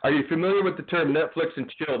 Are you familiar with the term Netflix and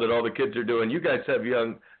chill that all the kids are doing? You guys have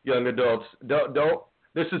young adults. Don't.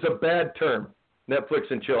 This is a bad term, Netflix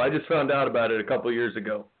and chill. I just found out about it a couple of years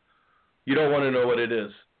ago. You don't want to know what it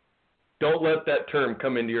is. Don't let that term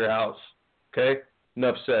come into your house. Okay?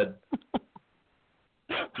 Enough said.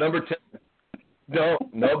 Number 10. No,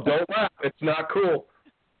 don't laugh. It's not cool.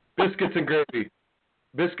 Biscuits and gravy.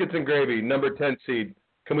 Biscuits and gravy, number 10 seed.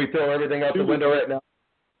 Can we throw everything out the window right now?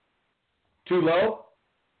 Too low?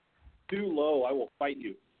 Too low. I will fight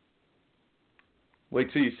you.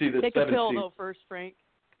 Wait till you see this 7 seed. Take a pill, though, first, Frank.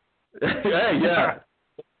 Yeah.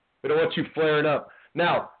 We don't want you flaring up.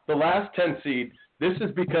 Now, the last 10 seed, this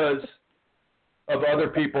is because of other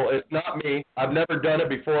people. It's not me. I've never done it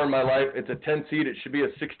before in my life. It's a 10 seed. It should be a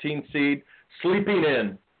 16 seed. Sleeping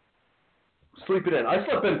in. I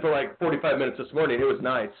slept in for like 45 minutes this morning. It was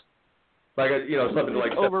nice. Like, something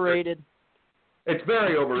like overrated. It's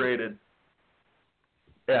very overrated.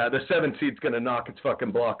 Yeah, the 7 seed's going to knock its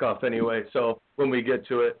fucking block off anyway, so when we get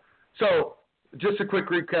to it. So, just a quick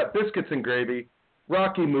recap. Biscuits and Gravy,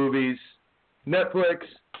 Rocky movies, Netflix,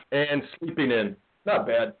 and Sleeping In. Not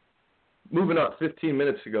bad. Moving on. 15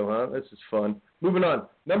 minutes ago, huh? This is fun. Moving on.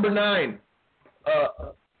 Number 9.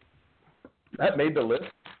 That made the list.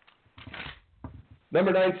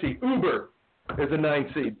 Number 9 seed. Uber is a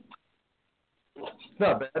 9 seed.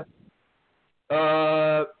 Not bad.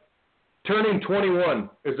 Turning 21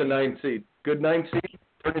 is a 9 seed. Good 9 seed.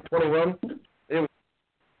 Turning 21. It was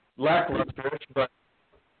lackluster, but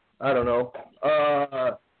I don't know.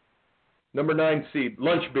 Number 9 seed.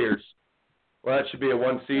 Lunch Beers. Well, that should be a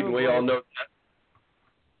 1 seed, and we all know that.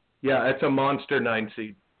 Yeah, it's a monster 9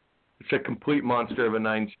 seed. It's a complete monster of a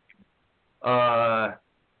 9 seed.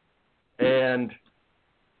 And,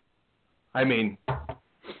 I mean,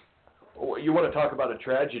 you want to talk about a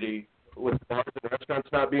tragedy with bars and restaurants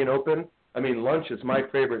not being open? I mean, lunch is my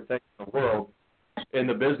favorite thing in the world in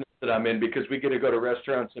the business that I'm in because we get to go to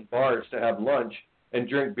restaurants and bars to have lunch and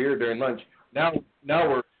drink beer during lunch. Now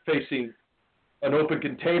we're facing an open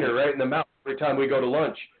container right in the mouth every time we go to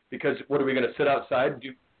lunch because what are we going to sit outside and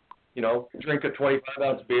do, drink a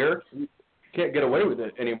 25-ounce beer? You can't get away with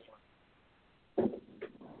it anymore.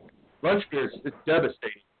 Lunch beers, it's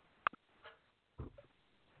devastating.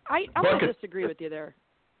 I want to disagree with you there.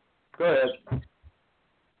 Go ahead.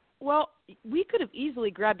 Well, we could have easily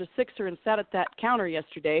grabbed a sixer and sat at that counter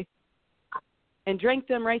yesterday and drank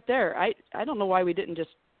them right there. I don't know why we didn't just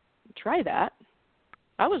try that.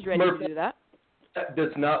 I was ready to do that. That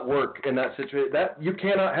does not work in that situation. That you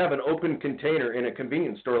cannot have an open container in a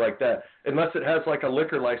convenience store like that unless it has like a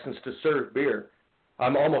liquor license to serve beer.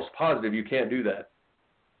 I'm almost positive you can't do that.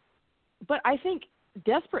 But I think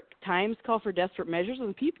desperate times call for desperate measures,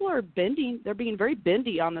 and people are bending. They're being very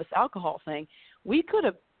bendy on this alcohol thing. We could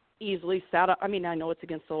have easily sat out. I mean, I know it's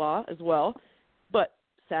against the law as well, but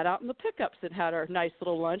sat out in the pickups and had our nice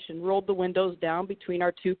little lunch and rolled the windows down between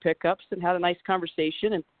our 2 pickups and had a nice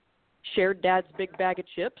conversation and shared Dad's big bag of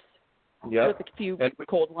chips with a few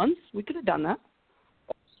cold ones. We could have done that.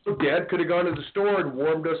 So Dad could have gone to the store and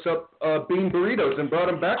warmed us up bean burritos and brought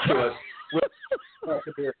them back to us.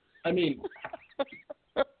 I mean,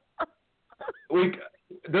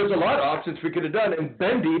 there's a lot of options we could have done, and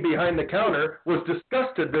Bendy behind the counter was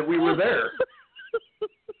disgusted that we were there.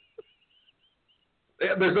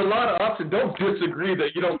 There's a lot of options. Don't disagree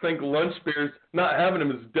that you don't think lunch beers, not having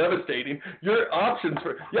them is devastating. Your options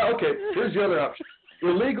here's the other option.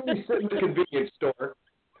 Illegally sit in the convenience store,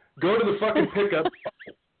 go to the fucking pickup,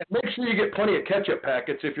 and make sure you get plenty of ketchup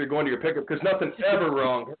packets if you're going to your pickup, because nothing's ever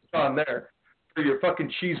wrong on there for your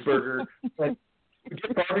fucking cheeseburger. Like,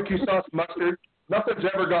 get barbecue sauce, mustard. Nothing's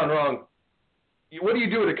ever gone wrong. What do you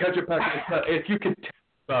do with a ketchup packet? If you can tear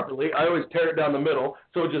it properly, I always tear it down the middle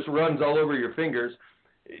so it just runs all over your fingers.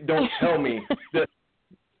 Don't tell me that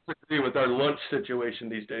I agree with our lunch situation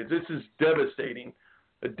these days. This is devastating.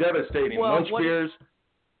 Lunch beers.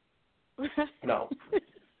 No.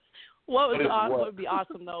 What would be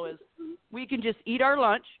awesome, though, is we can just eat our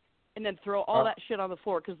lunch and then throw all that shit on the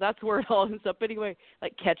floor, because that's where it all ends up anyway,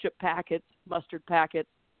 like ketchup packets, mustard packets,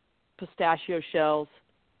 pistachio shells.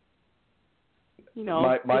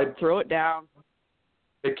 Throw it down.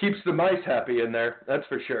 It keeps the mice happy in there, that's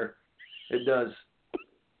for sure. It does.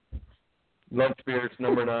 Lunch beers,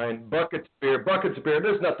 number 9. Buckets of beer.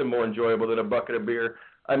 There's nothing more enjoyable than a bucket of beer.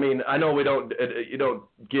 I mean, I know you don't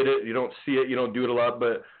get it, you don't see it, you don't do it a lot,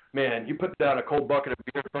 but, man, you put down a cold bucket of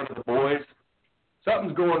beer in front of the boys,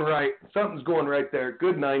 something's going right. Something's going right there.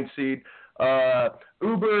 Good 9 seed.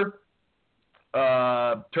 Uber,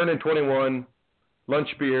 turning 21, lunch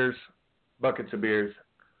beers, buckets of beers.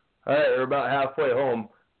 All right, we're about halfway home.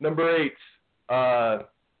 Number 8,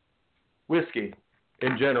 whiskey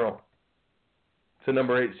in general. It's a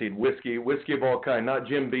number 8 seed. Whiskey of all kind. Not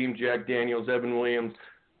Jim Beam, Jack Daniels, Evan Williams,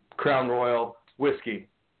 Crown Royal, whiskey.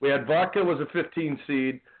 We had vodka was a 15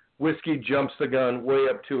 seed. Whiskey jumps the gun way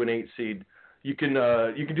up to an 8 seed. You can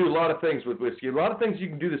do a lot of things with whiskey. A lot of things you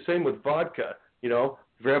can do the same with vodka. If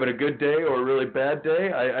you're having a good day or a really bad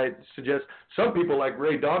day, I suggest some people like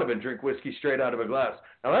Ray Donovan drink whiskey straight out of a glass.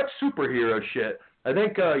 Now that's superhero shit. I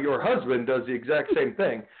think your husband does the exact same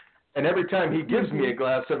thing. And every time he gives me a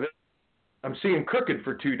glass of it, I'm seeing crooked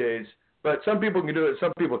for 2 days. But some people can do it,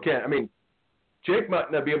 some people can't. I mean, Jake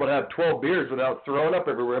might not be able to have 12 beers without throwing up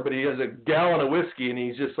everywhere, but he has a gallon of whiskey, and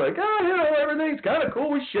he's just like, everything's kind of cool.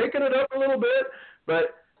 We're shaking it up a little bit.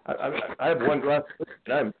 But I have one glass of whiskey,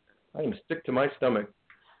 and I'm sick to my stomach.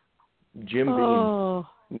 Jim Beam.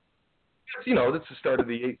 That's the start of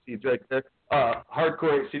the 8 seeds right there.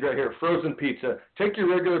 Hardcore 8 seed right here. Frozen pizza. Take your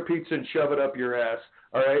regular pizza and shove it up your ass,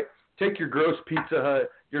 all right? Take your gross Pizza Hut,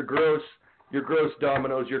 your gross your gross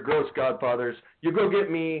Domino's, your gross Godfathers. You go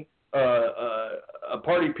get me a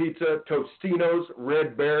party pizza, Tostino's,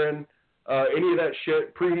 Red Baron, any of that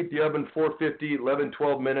shit. Preheat the oven 450, 11,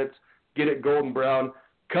 12 minutes. Get it golden brown.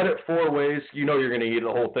 Cut it 4 ways. You know you're going to eat the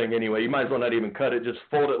whole thing anyway. You might as well not even cut it. Just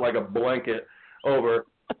fold it like a blanket over.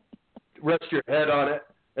 Rest your head on it,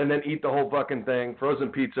 and then eat the whole fucking thing. Frozen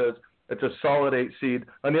pizzas. It's a solid 8 seed.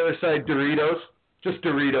 On the other side, Doritos. Just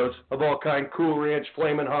Doritos of all kind. Cool Ranch,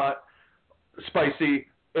 Flamin' Hot, spicy,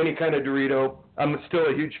 any kind of Dorito. I'm still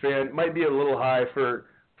a huge fan. Might be a little high for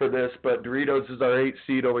this, but Doritos is our 8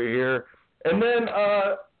 seed over here. And then,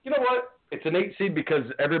 you know what? It's an 8 seed because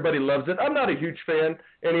everybody loves it. I'm not a huge fan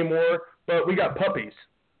anymore, but we got Puppies.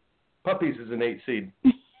 Puppies is an 8 seed.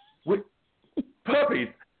 Puppies.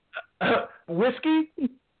 Whiskey,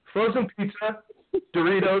 frozen pizza,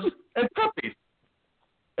 Doritos, and Puppies.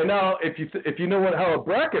 And now, if you know how a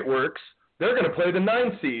bracket works, they're going to play the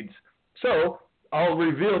 9 seeds. So I'll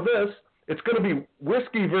reveal this. It's going to be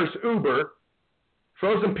Whiskey versus Uber,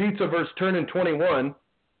 frozen pizza versus Turnin' 21,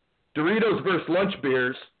 Doritos versus Lunch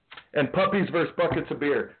Beers, and Puppies versus Buckets of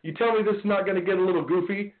Beer. You tell me this is not going to get a little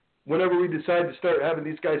goofy whenever we decide to start having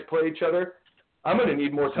these guys play each other? I'm going to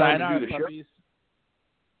need more time to do the show.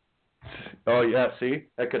 Oh, yeah, see?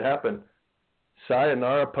 That could happen.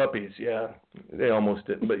 Sayonara Puppies. Yeah, they almost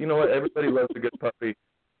didn't. But you know what? Everybody loves a good puppy.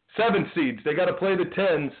 7 seeds. They got to play the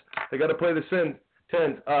 10s. They got to play the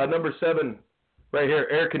 10s. Number 7 right here,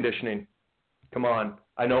 air conditioning. Come on.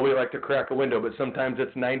 I know we like to crack a window, but sometimes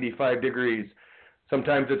it's 95 degrees.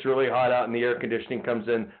 Sometimes it's really hot out and the air conditioning comes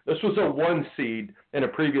in. This was a 1 seed in a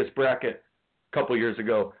previous bracket a couple years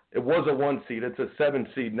ago. It was a 1 seed. It's a 7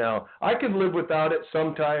 seed now. I can live without it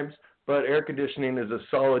sometimes, but air conditioning is a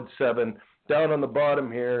solid 7. Down on the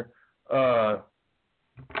bottom here,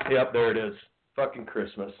 yep, there it is. Fucking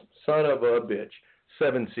Christmas. Son of a bitch.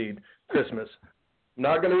 7 seed. Christmas.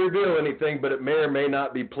 Not going to reveal anything, but it may or may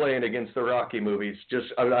not be playing against the Rocky movies.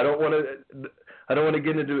 I don't want to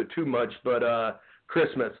get into it too much, but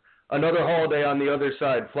Christmas. Another holiday on the other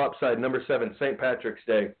side, flop side, number 7, St. Patrick's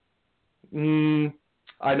Day.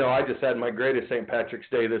 I know, I just had my greatest St. Patrick's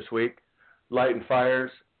Day this week. Lighting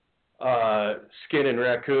fires, skinning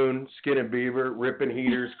raccoon, skinning beaver, ripping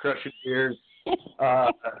heaters, crushing beers.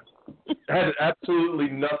 Had absolutely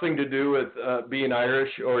nothing to do with being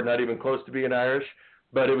Irish or not even close to being Irish,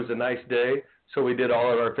 but it was a nice day, so we did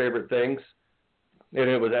all of our favorite things,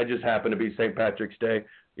 and I just happened to be St. Patrick's Day.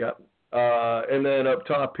 Yep. And then up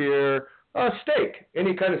top here, steak,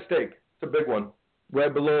 any kind of steak. It's a big one.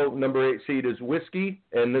 Right below number 8 seed is whiskey,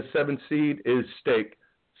 and this 7 seed is steak.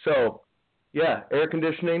 So, yeah, air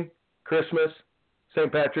conditioning, Christmas,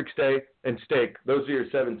 St. Patrick's Day, and steak. Those are your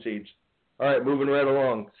 7 seeds. All right, moving right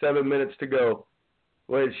along. 7 minutes to go.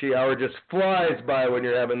 Wait, hour just flies by when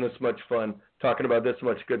you're having this much fun, talking about this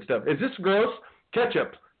much good stuff. Is this gross?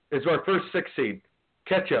 Ketchup is our first 6 seed.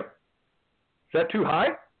 Ketchup. Is that too high?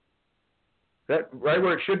 Is that right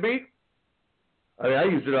where it should be? I mean, I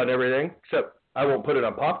use it on everything, except I won't put it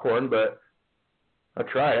on popcorn, but I'll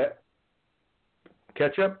try it.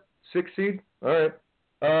 Ketchup, 6 seed. All right.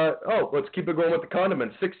 Let's keep it going with the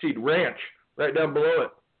condiments. 6 seed, ranch, right down below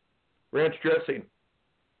it. Ranch dressing.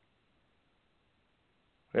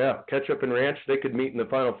 Yeah, ketchup and ranch, they could meet in the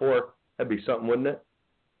Final Four. That'd be something, wouldn't it?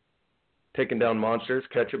 Taking down monsters,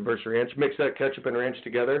 ketchup versus ranch. Mix that ketchup and ranch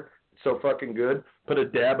together. It's so fucking good. Put a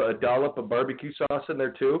dollop of barbecue sauce in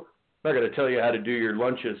there, too. I'm not going to tell you how to do your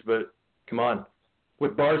lunches, but come on.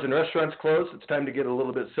 With bars and restaurants closed, it's time to get a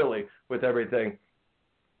little bit silly with everything.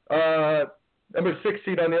 Number 6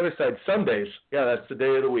 seed on the other side, Sundays. Yeah, that's the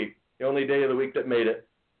day of the week. The only day of the week that made it.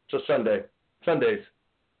 It's a Sunday. Sundays.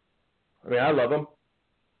 I mean, I love them.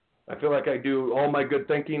 I feel like I do all my good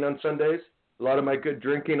thinking on Sundays, a lot of my good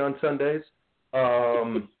drinking on Sundays. I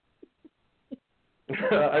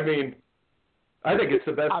mean, I think it's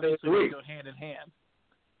the best day of the week. They go hand in hand.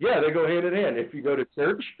 Yeah, they go hand in hand. If you go to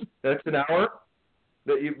church, that's an hour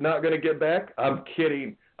that you're not going to get back. I'm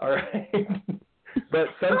kidding. All right. But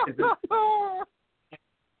Sundays,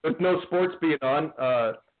 with no sports being on,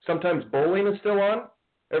 sometimes bowling is still on.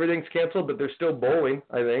 Everything's canceled, but there's still bowling,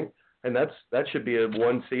 I think. And that should be a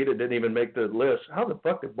 1 seed. It didn't even make the list. How the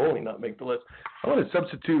fuck did bowling not make the list? I want to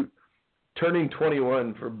substitute turning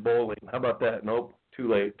 21 for bowling. How about that? Nope,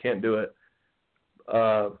 too late. Can't do it.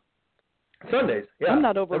 Sundays, yeah. I'm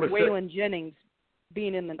not over Waylon Jennings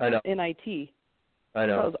being in the NIT. I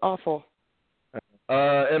know. That was awful.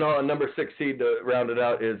 And on number 6 seed to round it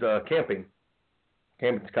out is camping.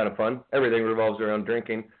 Camping's kind of fun. Everything revolves around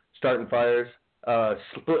drinking, starting fires,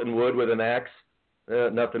 splitting wood with an axe.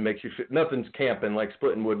 Nothing's camping like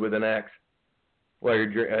splitting wood with an axe. While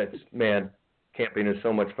you're man, camping is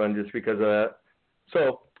so much fun just because of that.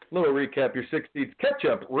 So, little recap, your 6 seeds: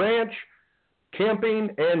 ketchup, ranch, camping,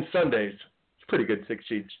 and Sundays. It's pretty good 6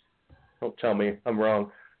 seeds. Don't tell me I'm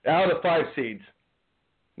wrong. Out of 5 seeds.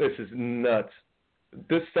 This is nuts.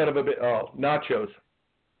 This son of a bit. Oh, nachos.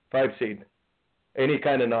 5 seed. Any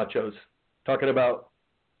kind of nachos. Talking about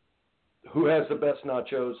who has the best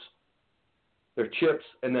nachos. They're chips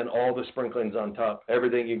and then all the sprinklings on top.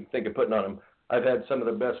 Everything you can think of putting on them. I've had some of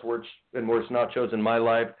the best worst nachos in my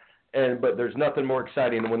life. But there's nothing more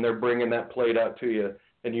exciting than when they're bringing that plate out to you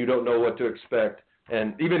and you don't know what to expect.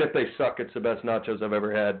 And even if they suck, it's the best nachos I've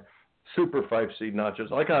ever had. Super 5 seed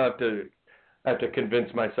nachos. Like I have to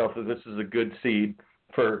convince myself that this is a good seed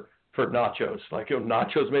for nachos. Like,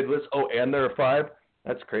 nachos made the list. Oh, and they're a 5?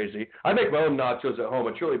 That's crazy. I make my own nachos at home.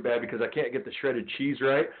 It's really bad because I can't get the shredded cheese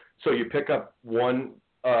right. So you pick up one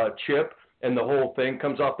chip and the whole thing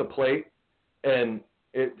comes off the plate, and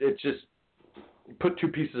it just put 2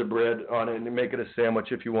 pieces of bread on it and make it a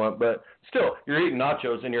sandwich if you want. But still, you're eating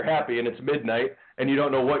nachos and you're happy and it's midnight and you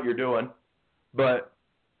don't know what you're doing. But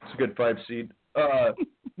it's a good 5 seed.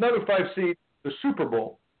 Another 5 seed, the Super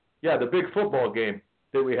Bowl. Yeah, the big football game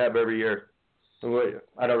that we have every year.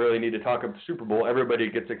 I don't really need to talk about the Super Bowl. Everybody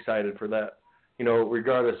gets excited for that,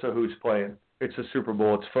 regardless of who's playing. It's a Super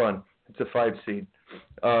Bowl. It's fun. It's a 5 seed.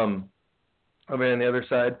 Over on the other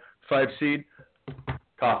side, 5 seed,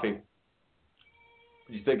 coffee.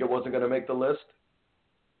 Did you think it wasn't going to make the list?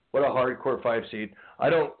 What a hardcore 5 seed. I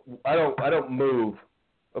don't move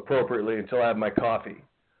appropriately until I have my coffee.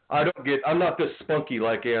 I'm not this spunky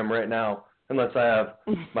like I am right now unless I have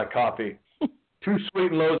my coffee. 2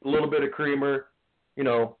 sweet and lows, a little bit of creamer,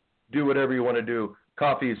 do whatever you want to do.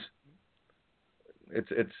 Coffee's,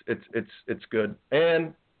 it's good.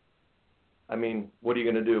 And, I mean, what are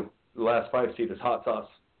you going to do? The last 5 seed is hot sauce.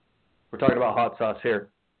 We're talking about hot sauce here.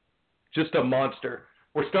 Just a monster.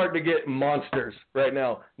 We're starting to get monsters right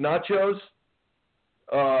now. Nachos,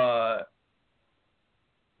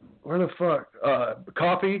 where the fuck?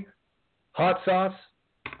 Coffee, hot sauce,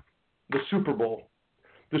 the Super Bowl.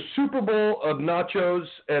 The Super Bowl of nachos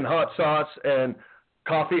and hot sauce and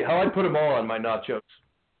coffee. How I put them all on my nachos.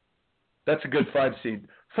 That's a good 5 seed.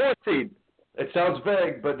 4 seed. It sounds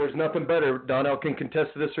vague, but there's nothing better. Donnell can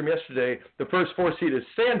contest to this from yesterday. The first 4 seed is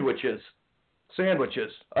sandwiches.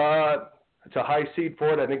 Sandwiches. It's a high seed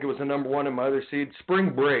for it. I think it was the number 1 in my other seed.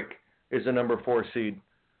 Spring break is the number 4 seed.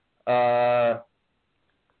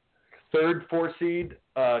 Third 4 seed,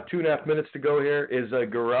 2.5 minutes to go here, is a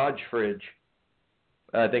garage fridge.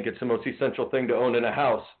 I think it's the most essential thing to own in a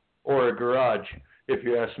house or a garage, if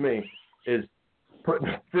you ask me, is putting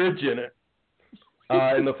a fridge in it.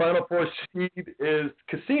 And the final 4 seed is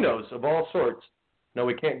casinos of all sorts. Now,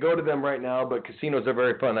 we can't go to them right now, but casinos are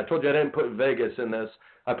very fun. I told you I didn't put Vegas in this.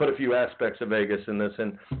 I put a few aspects of Vegas in this,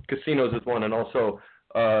 and casinos is one. And also,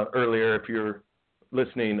 earlier, if you're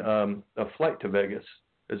listening, a flight to Vegas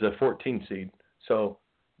is a 14 seed. So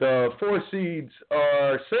the 4 seeds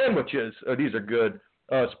are sandwiches. These are good.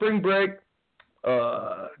 Spring break,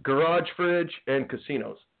 garage fridge, and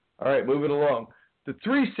casinos. All right, moving along. The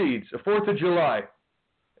 3 seeds, the 4th of July.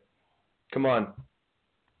 Come on.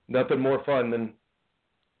 Nothing more fun than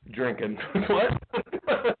drinking. What?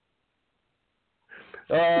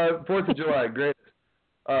 4th of July, great.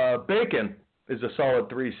 Bacon is a solid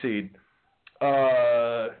 3 seed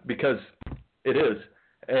because it is.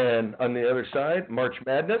 And on the other side, March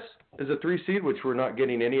Madness is a 3 seed, which we're not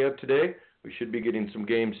getting any of today. We should be getting some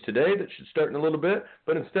games today that should start in a little bit,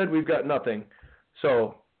 but instead we've got nothing.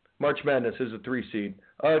 So March Madness is a 3 seed.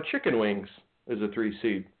 Chicken wings is a 3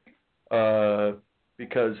 seed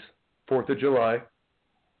because 4th of July,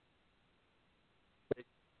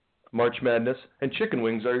 March Madness, and chicken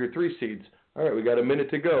wings are your 3 seeds. All right, we got a minute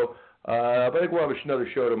to go. But I think we'll have another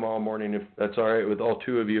show tomorrow morning if that's all right with all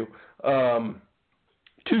 2 of you.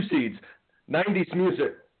 2 seeds. 90s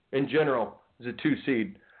music in general is a 2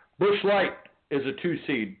 seed. Bush Light is a 2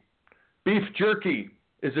 seed. Beef jerky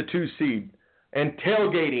is a 2 seed. And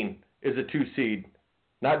tailgating is a 2 seed.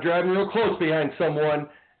 Not driving real close behind someone.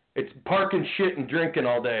 It's parking shit and drinking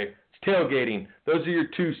all day. It's tailgating. Those are your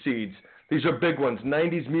 2 seeds. These are big ones.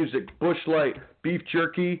 90s music, Bush Light, beef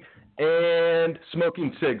jerky, and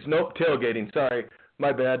smoking cigs. Nope, tailgating. Sorry,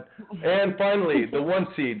 my bad. And finally, the 1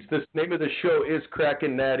 seeds. The name of the show is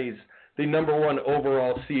Crackin Natties. The number 1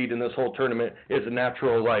 overall seed in this whole tournament is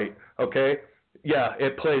Natural Light. Okay? Yeah,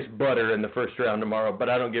 it plays butter in the first round tomorrow, but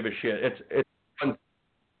I don't give a shit. It's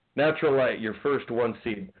Natural Light, your first 1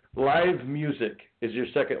 seed. Live music is your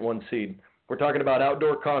second 1 seed. We're talking about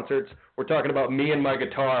outdoor concerts. We're talking about me and my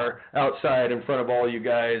guitar outside in front of all you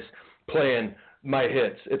guys playing my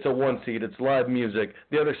hits. It's a 1 seed. It's live music.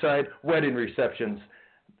 The other side, wedding receptions.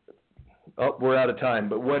 Oh, we're out of time,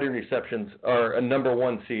 but wedding receptions are a number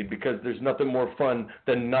 1 seed because there's nothing more fun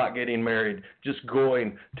than not getting married. Just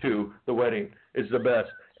going to the wedding is the best.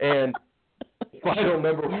 And final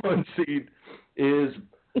number 1 seed is,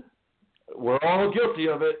 we're all guilty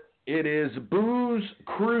of it, it is booze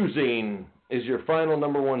cruising is your final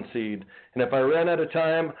number 1 seed. And if I ran out of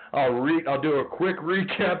time, I'll do a quick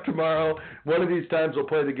recap tomorrow. One of these times we'll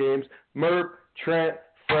play the games. Murph, Trent,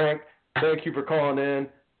 Frank, thank you for calling in.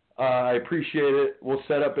 I appreciate it. We'll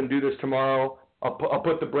set up and do this tomorrow. I'll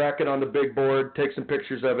put the bracket on the big board, take some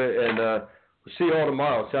pictures of it, and we'll see you all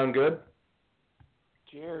tomorrow. Sound good?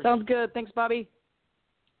 Cheers. Sounds good. Thanks, Bobby.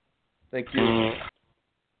 Thank you.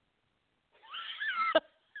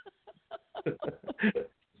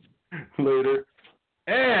 Later.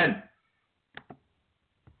 And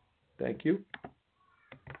thank you.